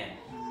shut him in.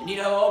 And you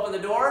know who opened the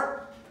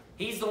door?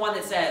 He's the one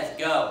that says,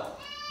 go.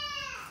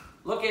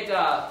 Look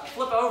at,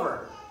 flip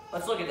over.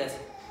 Let's look at this.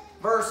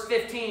 Verse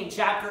 15,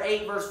 chapter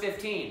 8, verse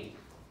 15.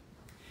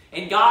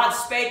 And God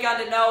spake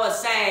unto Noah,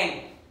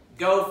 saying,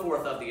 go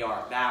forth of the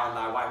ark, thou and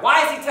thy wife.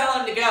 Why is he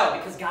telling him to go?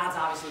 Because God's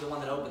obviously the one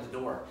that opened the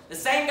door. The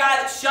same guy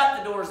that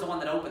shut the door is the one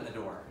that opened the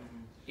door.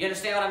 You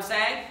understand what I'm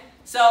saying?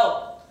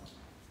 So,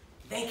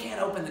 they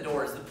can't open the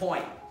door is the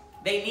point.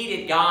 They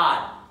needed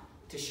God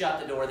to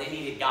shut the door. They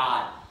needed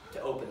God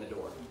to open the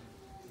door.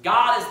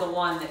 God is the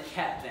one that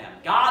kept them.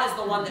 God is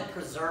the one that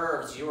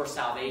preserves your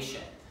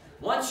salvation.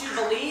 Once you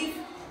believe,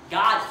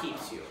 God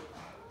keeps you.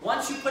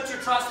 Once you put your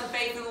trust and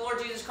faith in the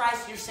Lord Jesus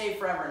Christ, you're saved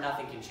forever.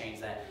 Nothing can change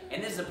that.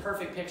 And this is a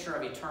perfect picture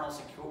of eternal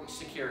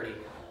security.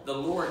 The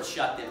Lord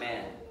shut them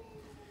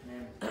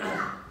in.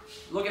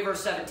 Look at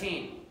verse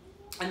 17.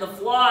 And the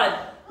flood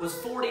was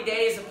 40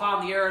 days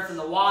upon the earth, and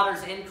the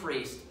waters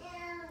increased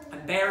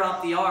and bare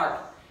up the ark,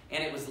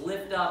 and it was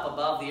lifted up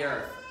above the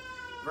earth.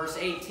 Verse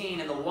 18,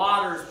 and the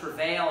waters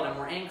prevailed and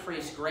were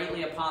increased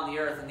greatly upon the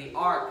earth, and the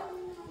ark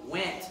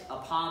went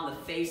upon the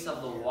face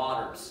of the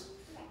waters.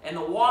 And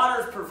the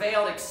waters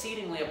prevailed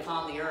exceedingly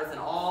upon the earth, and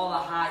all the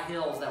high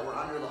hills that were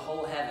under the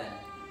whole heaven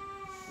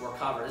were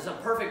covered. It's a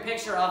perfect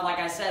picture of, like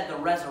I said, the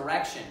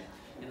resurrection.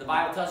 And the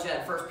Bible tells you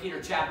that in 1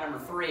 Peter chapter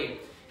number 3,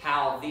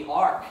 how the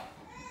ark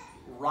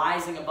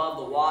rising above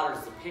the waters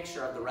is a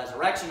picture of the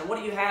resurrection. And what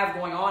do you have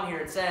going on here?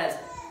 It says,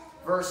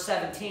 verse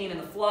 17, and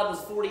the flood was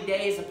 40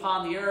 days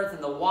upon the earth,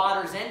 and the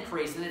waters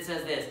increased. And it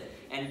says this,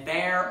 and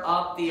bare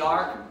up the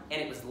ark,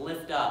 and it was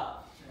lifted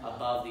up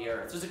above the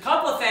earth. So there's a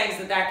couple of things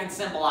that can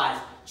symbolize.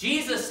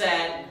 Jesus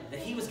said that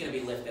he was going to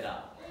be lifted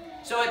up.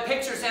 So it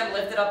pictures him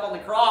lifted up on the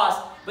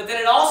cross, but then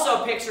it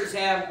also pictures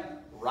him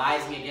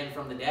rising again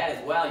from the dead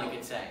as well, you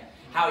could say.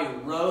 How he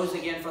rose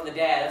again from the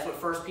dead. That's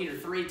what 1 Peter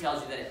 3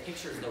 tells you, that it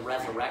pictures the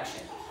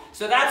resurrection.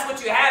 So that's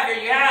what you have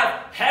here. You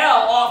have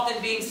hell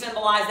often being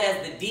symbolized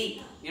as the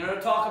deep. You know,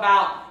 to talk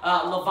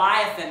about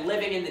Leviathan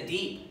living in the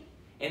deep.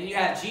 And you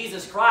have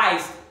Jesus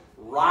Christ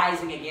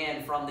rising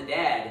again from the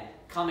dead,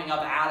 coming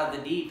up out of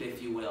the deep,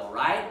 if you will,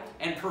 right?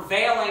 And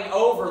prevailing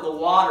over the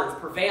waters,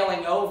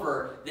 prevailing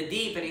over the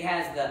deep. And he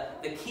has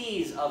the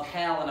keys of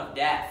hell and of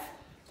death.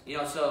 You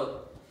know,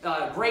 so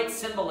great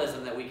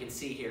symbolism that we can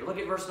see here. Look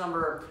at verse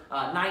number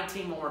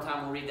 19 one more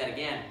time. We'll read that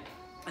again.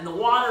 And the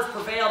waters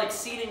prevailed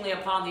exceedingly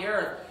upon the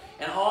earth,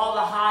 and all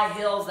the high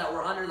hills that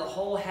were under the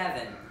whole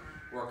heaven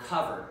were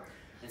covered.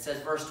 It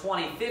says, verse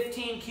 20,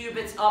 15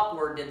 cubits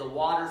upward did the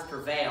waters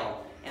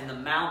prevail, and the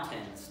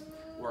mountains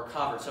were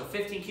covered. So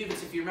 15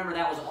 cubits, if you remember,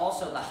 that was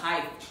also the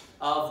height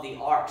of the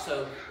ark.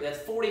 So that's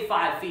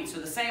 45 feet. So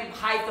the same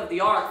height of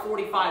the ark,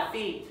 45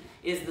 feet,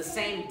 is the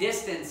same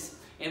distance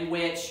in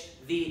which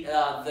the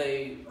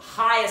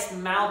highest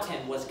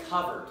mountain was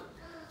covered.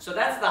 So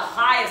that's the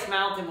highest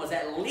mountain was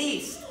at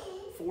least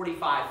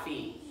 45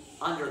 feet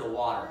under the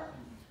water.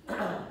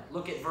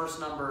 Look at verse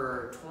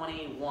number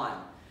 21.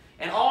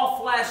 And all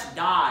flesh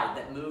died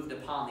that moved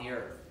upon the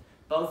earth,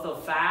 both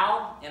of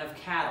fowl and of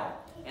cattle,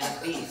 and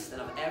of beasts,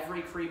 and of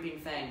every creeping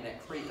thing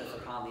that creepeth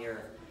upon the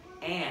earth,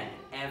 and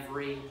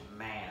every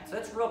man. So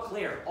that's real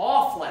clear.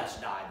 All flesh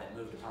died that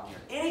moved upon the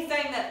earth.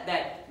 Anything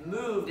that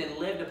moved and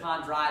lived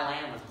upon dry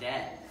land was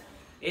dead.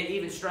 It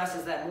even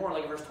stresses that more,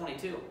 like verse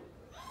 22.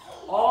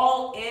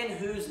 All in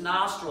whose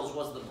nostrils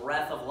was the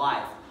breath of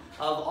life,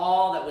 of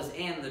all that was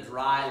in the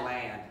dry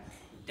land,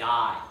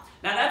 died.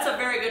 Now that's a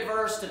very good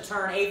verse to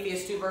turn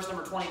atheists to, verse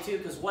number 22,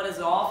 because what is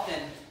often,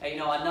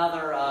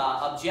 another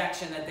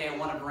objection that they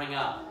want to bring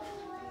up?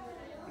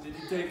 Did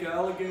he take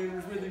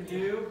alligators with him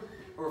too?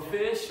 Or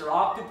fish or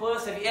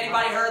octopus? Have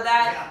anybody heard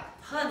that? Yeah.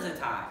 Tons of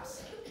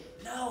times.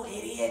 No,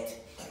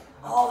 idiot.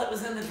 All that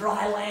was in the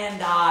dry land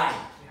died.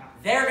 Yeah.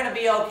 They're going to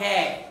be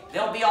okay.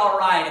 They'll be all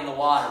right in the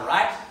water,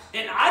 right?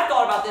 And I've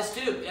thought about this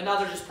too.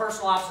 Another just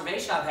personal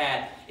observation I've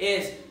had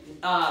is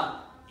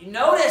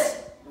notice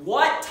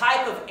what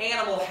type of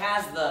animal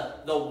has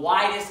the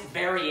widest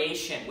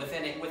variation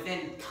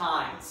within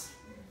kinds?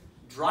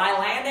 Dry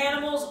land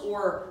animals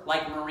or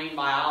like marine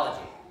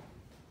biology?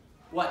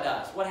 What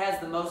does? What has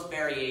the most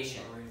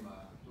variation?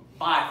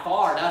 By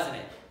far, doesn't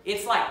it?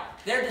 It's like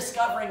they're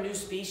discovering new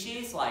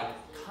species like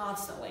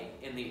constantly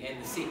in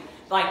the sea.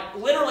 Like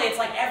literally, it's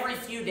like every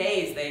few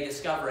days they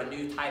discover a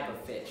new type of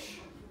fish.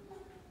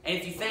 And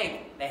if you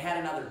think they had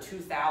another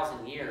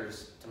 2,000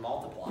 years to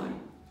multiply.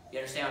 You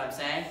understand what I'm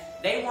saying?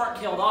 They weren't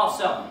killed off,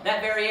 so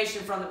that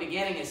variation from the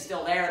beginning is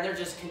still there, and they're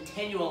just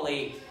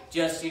continually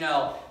this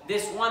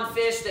one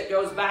fish that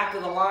goes back to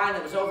the line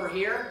that was over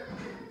here,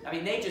 I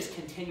mean, they just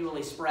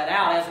continually spread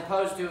out, as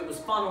opposed to it was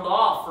funneled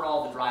off for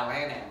all the dry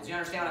land animals. You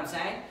understand what I'm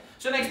saying?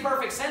 So it makes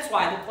perfect sense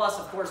why, and then plus,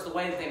 of course, the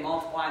way that they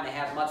multiply, and they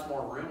have much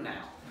more room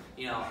now,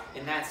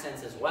 in that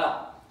sense as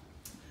well.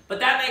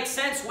 But that makes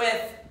sense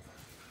with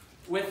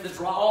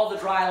all the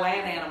dry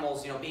land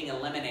animals, being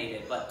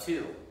eliminated, but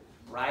two.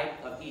 Right,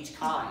 of each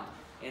kind,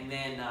 and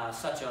then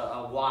such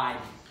a wide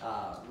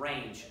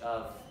range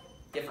of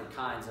different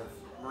kinds of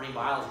marine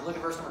biology. Look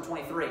at verse number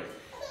 23.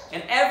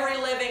 And every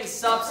living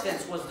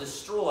substance was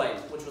destroyed,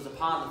 which was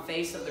upon the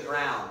face of the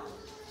ground,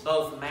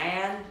 both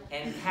man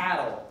and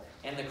cattle,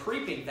 and the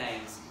creeping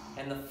things,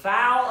 and the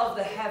fowl of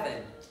the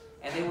heaven,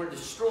 and they were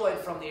destroyed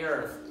from the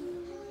earth.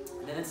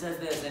 And then it says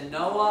this, and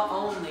Noah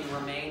only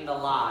remained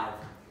alive,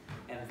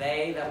 and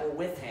they that were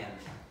with him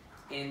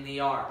in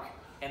the ark.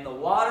 And the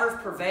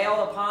waters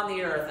prevailed upon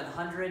the earth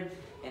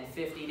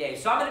 150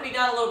 days. So I'm going to be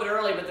done a little bit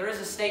early, but there is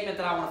a statement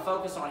that I want to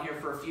focus on here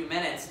for a few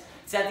minutes.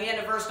 It's at the end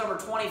of verse number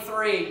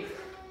 23.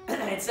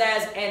 It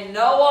says, and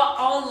Noah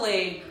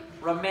only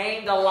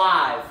remained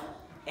alive,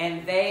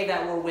 and they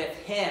that were with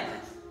him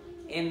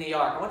in the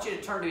ark. I want you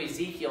to turn to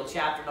Ezekiel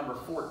chapter number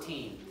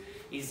 14.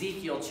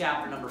 Ezekiel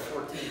chapter number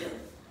 14.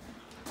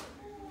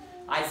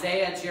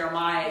 Isaiah,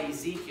 Jeremiah,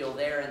 Ezekiel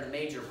there in the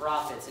major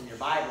prophets in your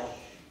Bible.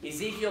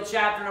 Ezekiel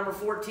chapter number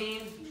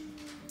 14,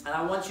 and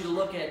I want you to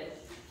look at,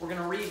 we're going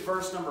to read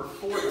verse number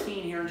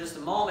 14 here in just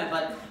a moment,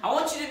 but I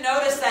want you to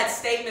notice that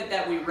statement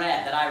that we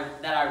read, that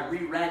I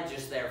reread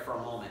just there for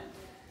a moment.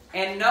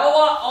 And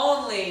Noah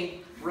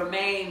only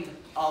remained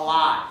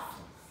alive,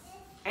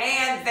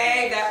 and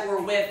they that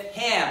were with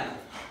him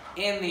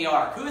in the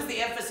ark. Who is the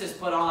emphasis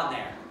put on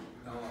there?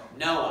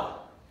 Noah.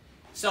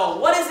 So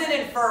what does it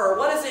infer?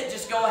 What does it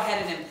just go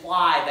ahead and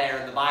imply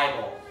there in the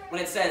Bible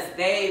when it says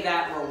they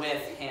that were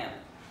with him?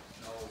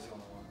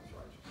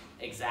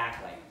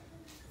 Exactly.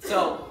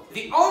 So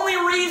the only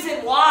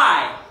reason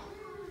why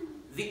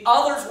the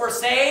others were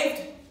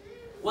saved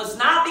was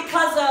not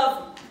because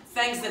of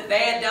things that they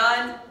had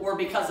done or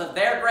because of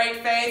their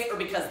great faith or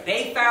because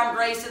they found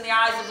grace in the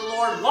eyes of the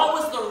Lord. What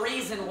was the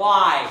reason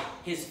why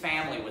his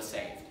family was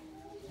saved?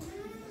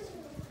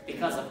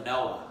 Because of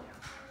Noah.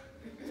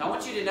 So I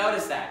want you to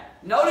notice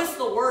that. Notice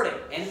the wording.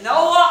 And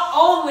Noah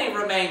only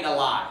remained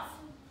alive.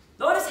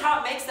 Notice how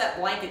it makes that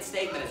blanket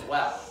statement as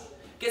well.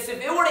 Because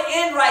if it were to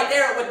end right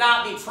there, it would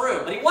not be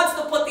true. But he wants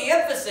to put the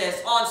emphasis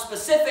on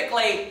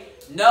specifically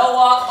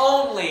Noah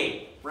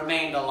only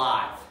remained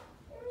alive.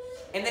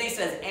 And then he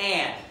says,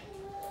 and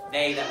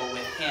they that were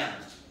with him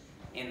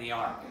in the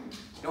ark.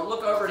 Don't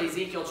look over at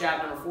Ezekiel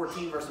chapter number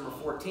 14, verse number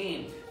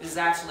 14. This is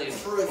actually a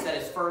truth that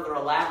is further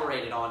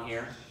elaborated on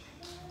here.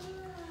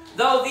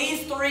 Though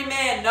these three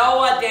men,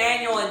 Noah,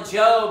 Daniel, and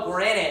Job,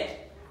 were in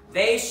it,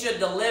 they should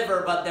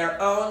deliver but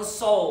their own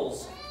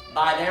souls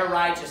by their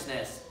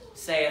righteousness,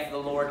 saith the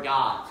Lord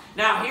God.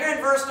 Now, here in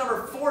verse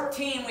number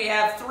 14, we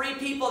have three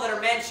people that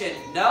are mentioned: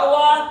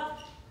 Noah,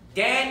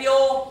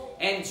 Daniel,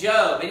 and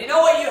Job. And you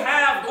know what you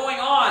have going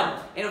on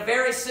in a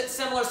very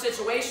similar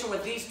situation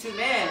with these two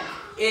men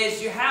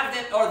is you have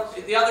them, or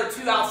the other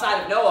two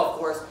outside of Noah, of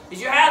course,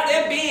 is you have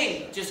them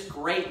being just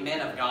great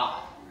men of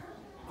God.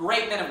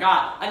 Great men of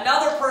God.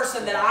 Another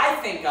person that I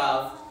think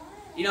of,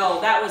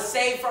 that was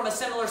saved from a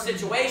similar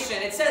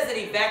situation, it says that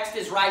he vexed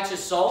his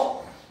righteous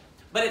soul,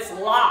 but it's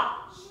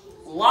Lot.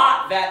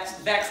 Lot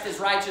vexed his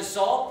righteous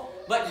soul,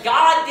 but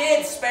God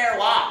did spare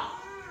Lot,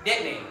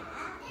 didn't he?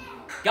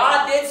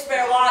 God did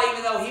spare Lot,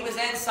 even though he was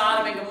in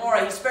Sodom and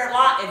Gomorrah. He spared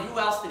Lot, and who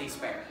else did he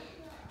spare?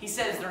 He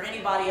said, is there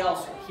anybody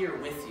else here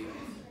with you?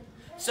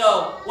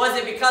 So, was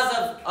it because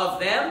of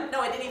them?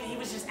 No, it didn't even. He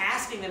was just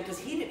asking them because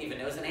he didn't even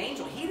know. It was an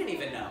angel. He didn't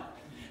even know.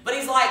 But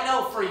he's like,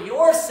 no, for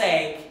your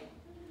sake,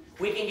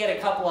 we can get a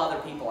couple other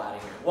people out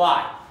of here.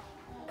 Why?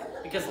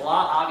 Because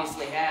Lot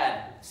obviously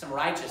had some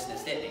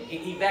righteousness, didn't he?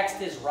 He vexed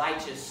his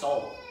righteous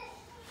soul.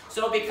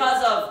 So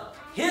because of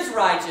his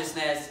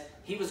righteousness,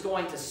 he was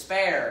going to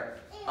spare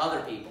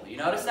other people. You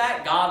notice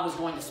that? God was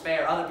going to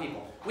spare other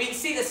people. We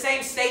see the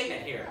same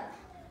statement here.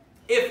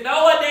 If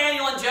Noah,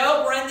 Daniel, and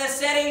Job were in this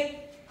city,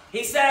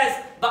 he says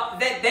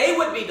that they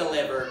would be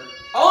delivered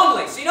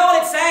only. So you know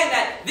what it's saying?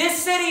 That this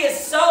city is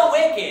so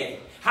wicked,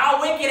 how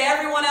wicked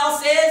everyone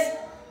else is,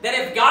 that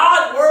if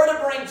God were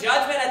to bring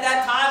judgment at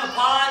that time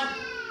upon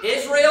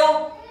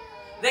Israel,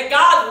 that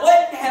God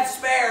wouldn't have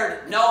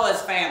spared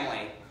Noah's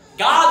family.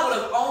 God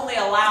would have only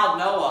allowed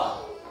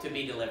Noah to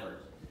be delivered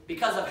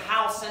because of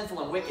how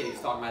sinful and wicked he's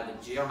talking about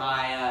that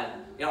Jeremiah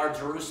or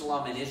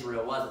Jerusalem and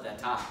Israel was at that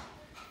time.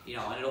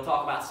 And it'll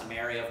talk about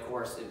Samaria, of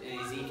course, in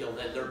Ezekiel,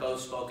 that they're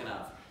both spoken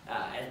of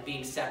as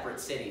being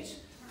separate cities.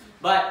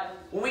 But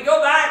when we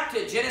go back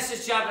to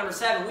Genesis chapter number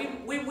 7,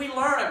 we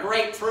learn a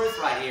great truth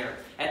right here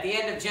at the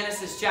end of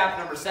Genesis chapter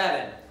number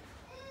 7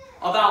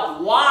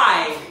 about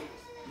why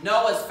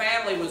Noah's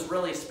family was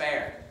really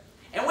spared.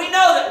 And we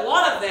know that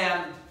one of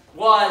them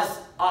was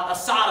a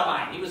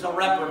sodomite. He was a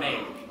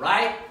reprobate,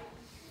 right?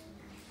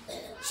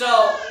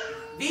 So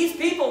these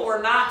people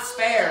were not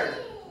spared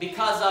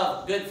because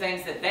of good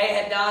things that they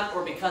had done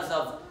or because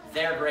of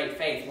their great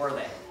faith, were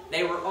they?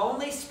 They were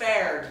only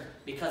spared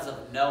because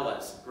of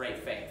Noah's great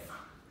faith.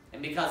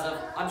 And because of,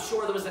 I'm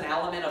sure there was an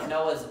element of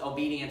Noah's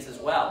obedience as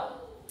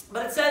well.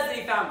 But it says that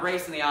he found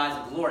grace in the eyes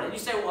of the Lord. And you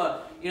say,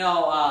 well,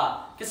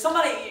 because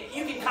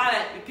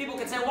people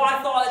can say, well,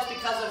 I thought it's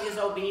because of his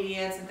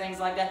obedience and things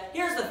like that.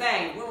 Here's the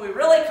thing. When we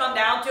really come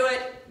down to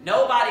it,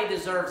 nobody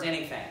deserves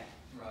anything.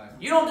 Right.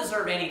 You don't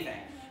deserve anything.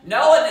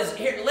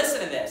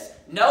 Listen to this.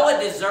 Noah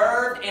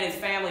deserved and his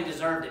family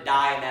deserved to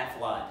die in that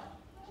flood.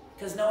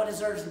 Because Noah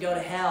deserves to go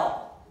to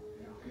hell.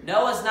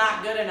 Noah's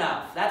not good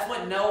enough. That's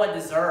what Noah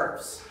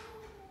deserves.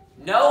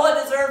 Noah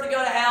deserved to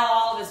go to hell.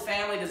 All of his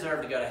family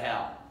deserved to go to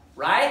hell.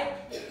 Right?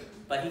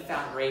 But he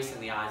found grace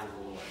in the eyes of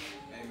the Lord.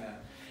 Amen.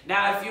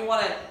 Now, if you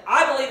want to,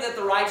 I believe that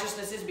the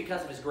righteousness is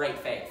because of his great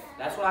faith.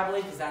 That's what I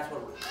believe, because that's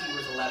what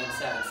Hebrews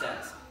 11:7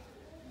 says.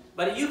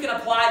 But you can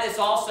apply this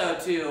also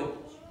to,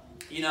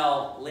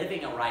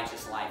 living a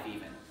righteous life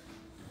even.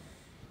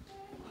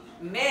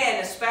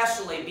 Men,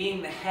 especially,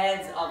 being the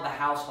heads of the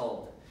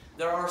household.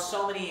 There are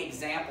so many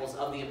examples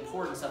of the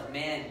importance of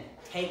men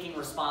taking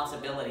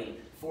responsibility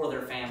for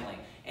their family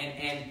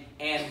and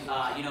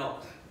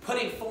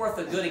putting forth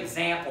a good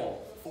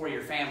example for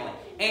your family.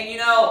 And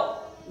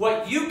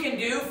what you can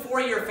do for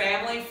your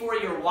family, for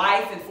your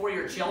wife, and for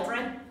your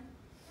children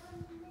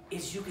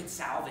is you can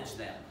salvage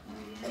them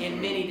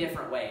in many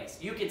different ways.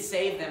 You could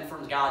save them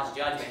from God's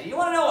judgment. And you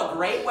want to know a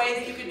great way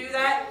that you can do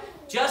that?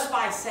 Just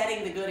by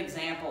setting the good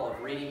example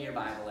of reading your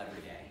Bible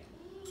every day.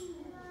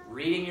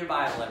 Reading your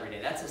Bible every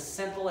day. That's a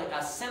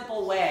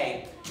simple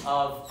way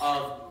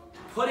of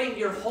putting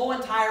your whole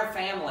entire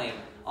family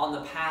on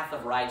the path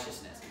of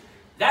righteousness.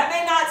 That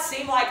may not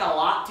seem like a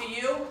lot to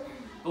you,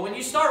 but when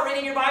you start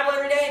reading your Bible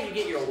every day and you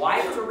get your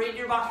wife to read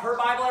her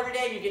Bible every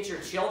day, and you get your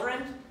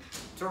children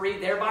to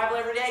read their Bible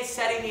every day,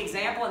 setting the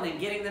example and then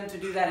getting them to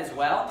do that as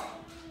well.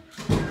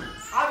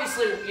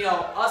 Obviously,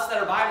 us that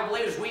are Bible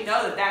believers, we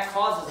know that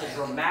causes a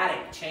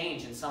dramatic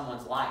change in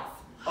someone's life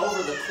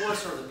over the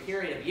course or the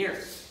period of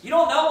years. You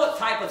don't know what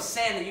type of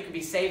sin that you can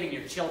be saving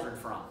your children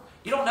from.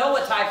 You don't know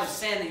what type of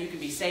sin that you can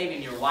be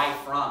saving your wife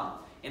from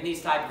in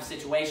these type of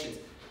situations.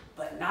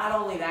 But not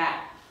only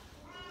that,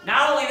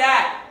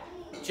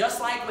 just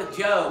like with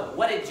Job,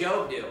 what did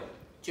Job do?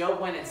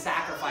 Job went and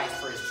sacrificed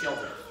for his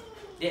children,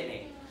 didn't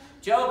he?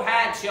 Job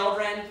had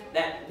children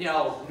that,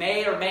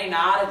 may or may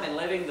not have been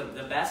living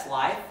the best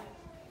life.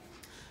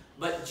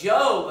 But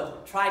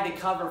Job tried to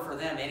cover for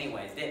them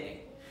anyways, didn't he?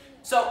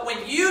 So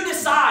when you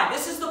decide,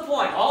 this is the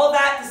point, all of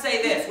that to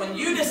say this, when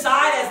you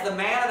decide as the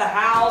man of the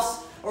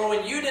house, or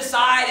when you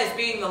decide as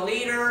being the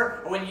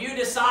leader, or when you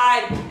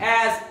decide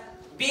as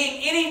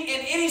being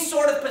in any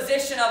sort of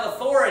position of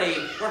authority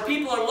where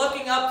people are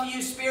looking up to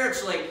you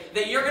spiritually,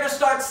 that you're going to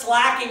start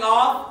slacking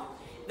off,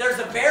 there's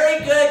a very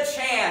good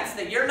chance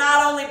that you're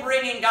not only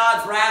bringing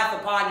God's wrath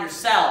upon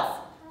yourself,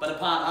 but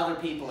upon other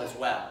people as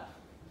well.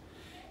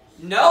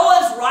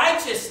 Noah's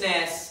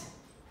righteousness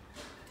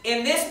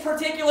in this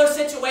particular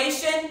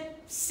situation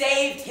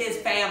saved his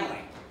family,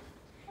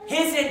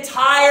 his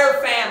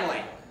entire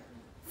family,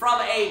 from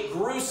a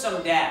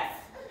gruesome death.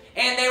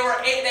 And they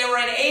were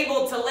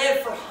enabled to live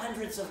for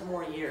hundreds of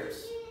more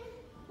years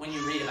when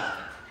you read about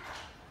them.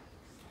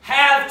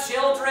 Have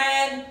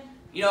children,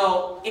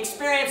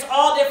 experience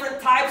all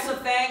different types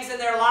of things in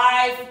their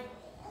life.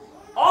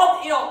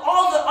 All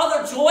the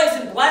other joys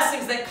and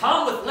blessings that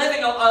come with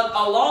living a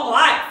long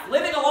life.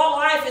 Living a long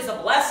life is a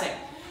blessing.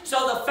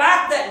 So the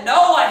fact that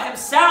Noah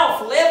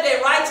himself lived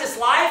a righteous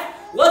life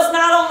was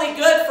not only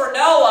good for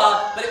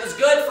Noah, but it was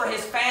good for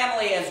his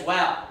family as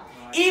well.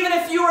 Even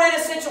if you were in a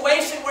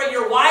situation where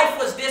your wife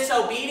was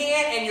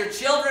disobedient and your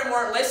children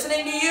weren't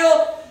listening to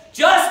you,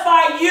 just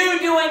by you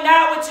doing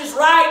that which is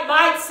right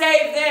might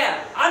save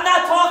them. I'm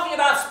not talking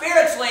about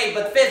spiritually,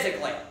 but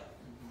physically.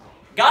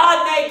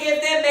 God may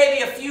give them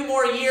maybe a few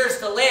more years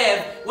to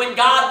live when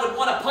God would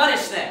want to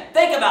punish them.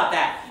 Think about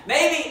that.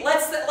 Maybe,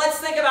 let's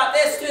think about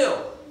this too.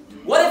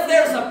 What if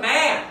there's a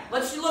man?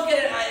 Let's look at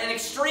an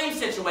extreme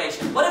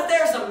situation. What if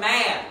there's a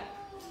man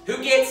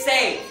who gets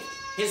saved?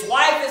 His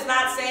wife is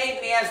not saved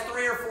and he has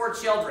 3 or 4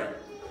 children.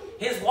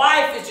 His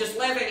wife is just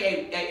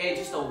living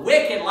just a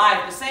wicked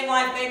life, the same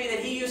life maybe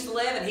that he used to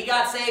live, and he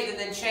got saved and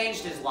then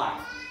changed his life.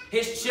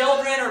 His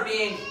children are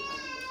being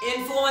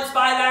influenced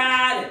by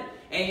that,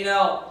 and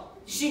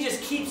she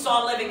just keeps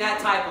on living that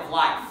type of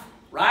life,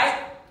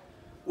 right?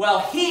 Well,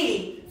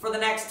 he, for the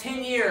next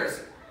 10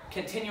 years,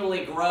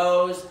 continually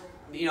grows,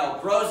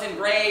 grows in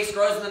grace,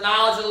 grows in the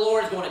knowledge of the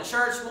Lord, he's going to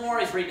church more,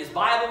 he's reading his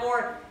Bible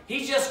more.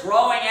 He's just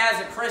growing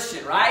as a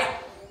Christian, right?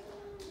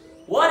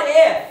 What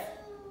if,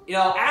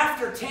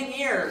 after 10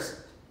 years,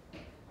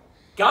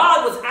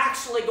 God was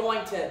actually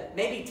going to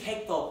maybe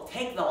take the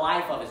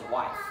life of his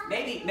wife?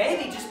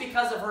 Maybe just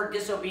because of her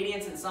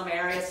disobedience in some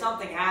area,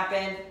 something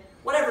happened,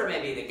 whatever it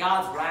may be, that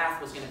God's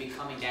wrath was going to be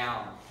coming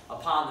down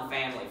upon the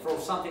family for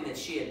something that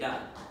she had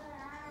done.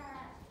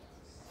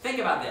 Think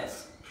about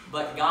this.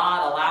 But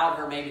God allowed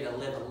her maybe to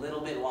live a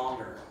little bit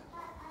longer.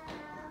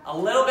 A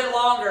little bit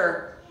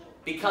longer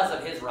because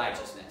of his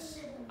righteousness.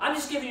 I'm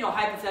just giving you a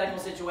hypothetical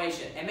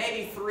situation. And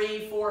maybe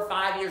 3, 4,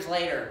 5 years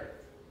later,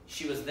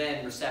 she was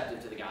then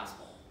receptive to the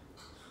gospel.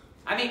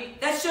 I mean,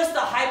 that's just a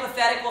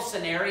hypothetical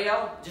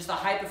scenario, just a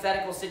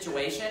hypothetical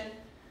situation.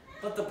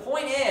 But the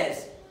point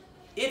is,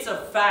 it's a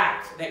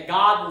fact that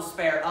God will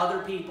spare other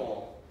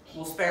people.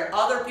 Will spare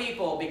other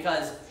people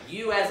because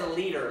you as a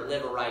leader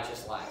live a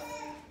righteous life.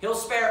 He'll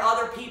spare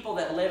other people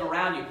that live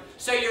around you.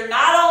 So you're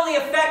not only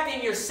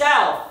affecting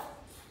yourself,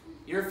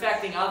 you're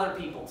affecting other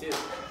people too.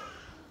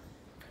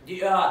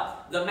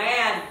 The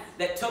man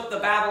that took the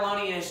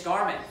Babylonian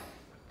garment,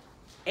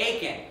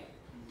 Achan.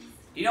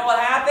 You know what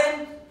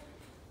happened?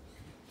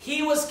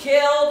 He was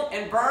killed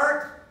and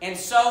burnt, and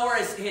so were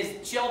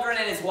his children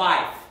and his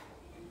wife.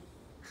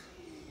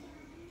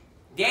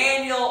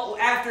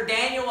 After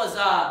Daniel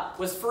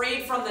was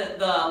freed from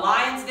the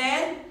lion's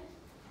den,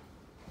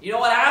 you know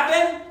what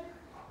happened?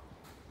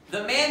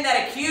 The men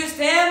that accused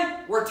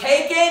him were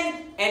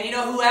taken, and you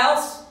know who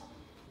else?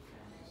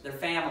 Their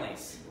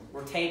families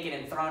were taken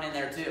and thrown in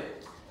there too.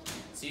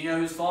 So you know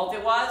whose fault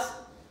it was?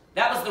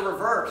 That was the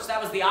reverse.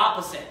 That was the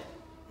opposite.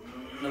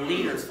 The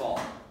leader's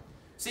fault.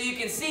 So you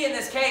can see in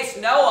this case,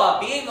 Noah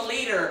being the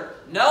leader,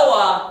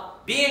 Noah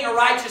being a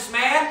righteous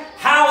man,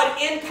 how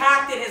it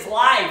impacted his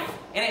life.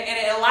 And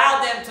it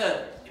allowed them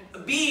to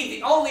be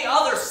the only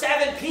other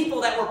 7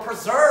 people that were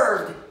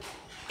preserved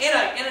in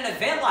an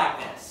event like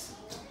this.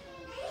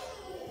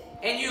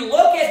 And you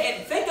look at,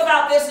 and think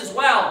about this as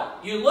well,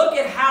 you look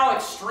at how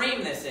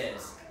extreme this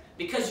is.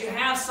 Because you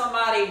have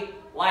somebody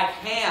like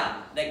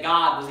Ham that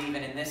God was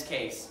even in this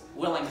case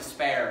willing to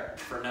spare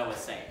for Noah's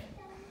sake.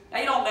 Now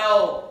you don't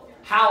know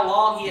how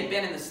long he had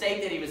been in the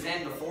state that he was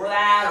in before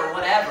that or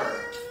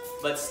whatever,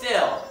 but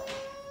still,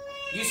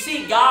 you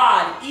see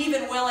God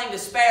even willing to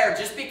spare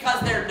just because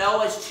they're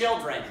Noah's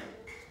children.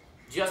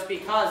 Just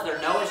because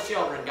they're Noah's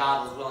children,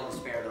 God was willing to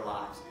spare their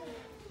lives.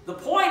 The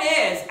point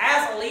is,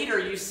 as a leader,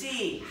 you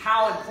see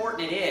how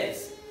important it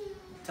is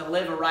to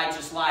live a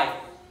righteous life,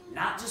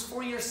 not just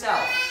for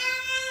yourself,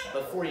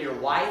 but for your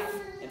wife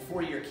and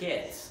for your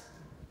kids.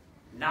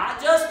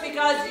 Not just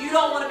because you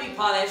don't want to be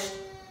punished,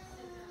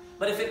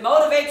 but if it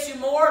motivates you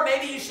more,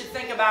 maybe you should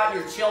think about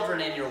your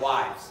children and your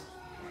wives.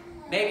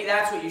 Maybe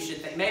that's what you should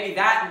think. Maybe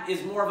that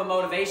is more of a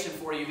motivation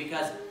for you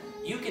because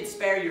you could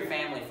spare your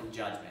family from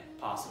judgment,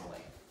 possibly.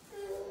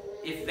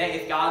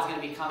 If God's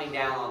going to be coming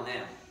down on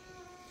them.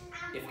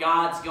 If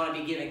God's going to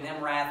be giving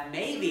them wrath,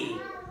 maybe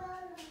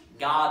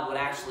God would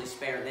actually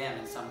spare them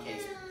in some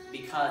cases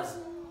because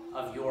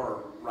of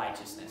your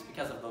righteousness,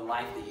 because of the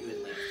life that you had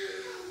lived.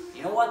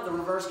 You know what? The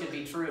reverse could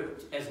be true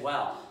as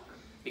well.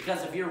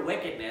 Because of your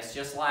wickedness,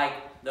 just like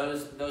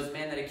those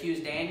men that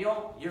accused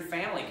Daniel, your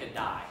family could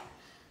die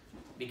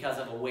because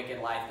of a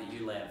wicked life that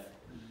you live.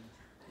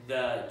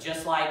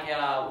 Just like,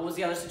 what was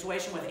the other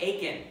situation with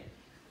Achan?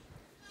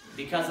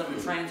 Because of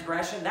the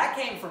transgression, that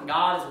came from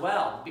God as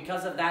well.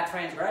 Because of that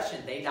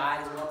transgression, they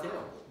died as well too.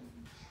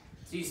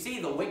 So you see,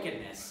 the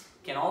wickedness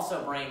can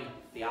also bring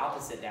the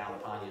opposite down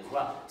upon you as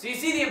well. So you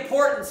see the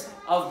importance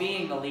of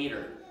being the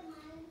leader.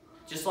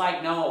 Just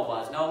like Noah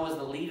was. Noah was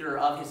the leader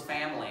of his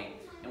family.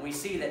 And we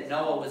see that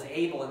Noah was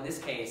able, in this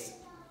case,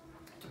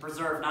 to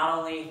preserve not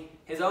only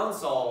his own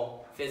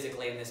soul,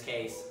 physically in this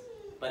case,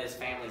 but his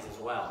family's as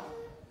well.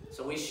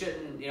 So we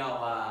shouldn't,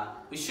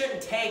 we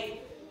shouldn't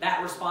take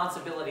that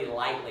responsibility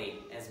lightly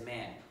as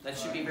men. That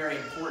should be very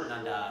important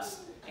unto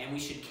us. And we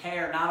should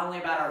care not only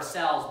about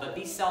ourselves, but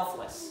be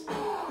selfless.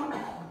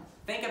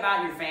 Think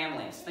about your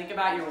families. Think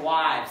about your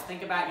wives.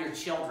 Think about your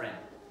children.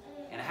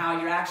 And how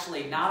you're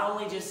actually not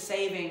only just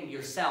saving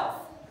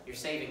yourself, you're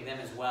saving them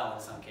as well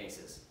in some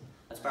cases.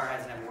 Let's bow our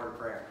heads and have a word of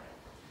prayer.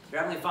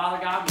 Dear Heavenly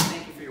Father, God, we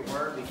thank you for your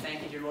word. We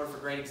thank you, dear Lord, for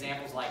great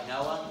examples like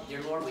Noah.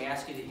 Dear Lord, we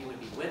ask you that you would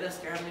be with us,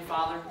 dear Heavenly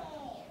Father.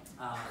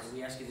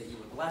 We ask you that you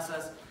would bless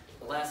us.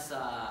 Bless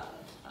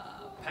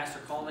Pastor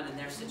Coleman in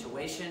their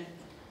situation,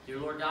 dear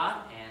Lord God.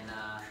 And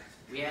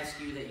we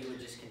ask you that you would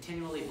just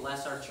continually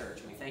bless our church.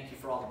 And we thank you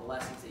for all the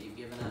blessings that you've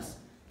given us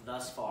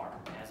thus far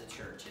as a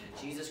church. And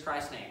in Jesus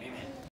Christ's name, amen.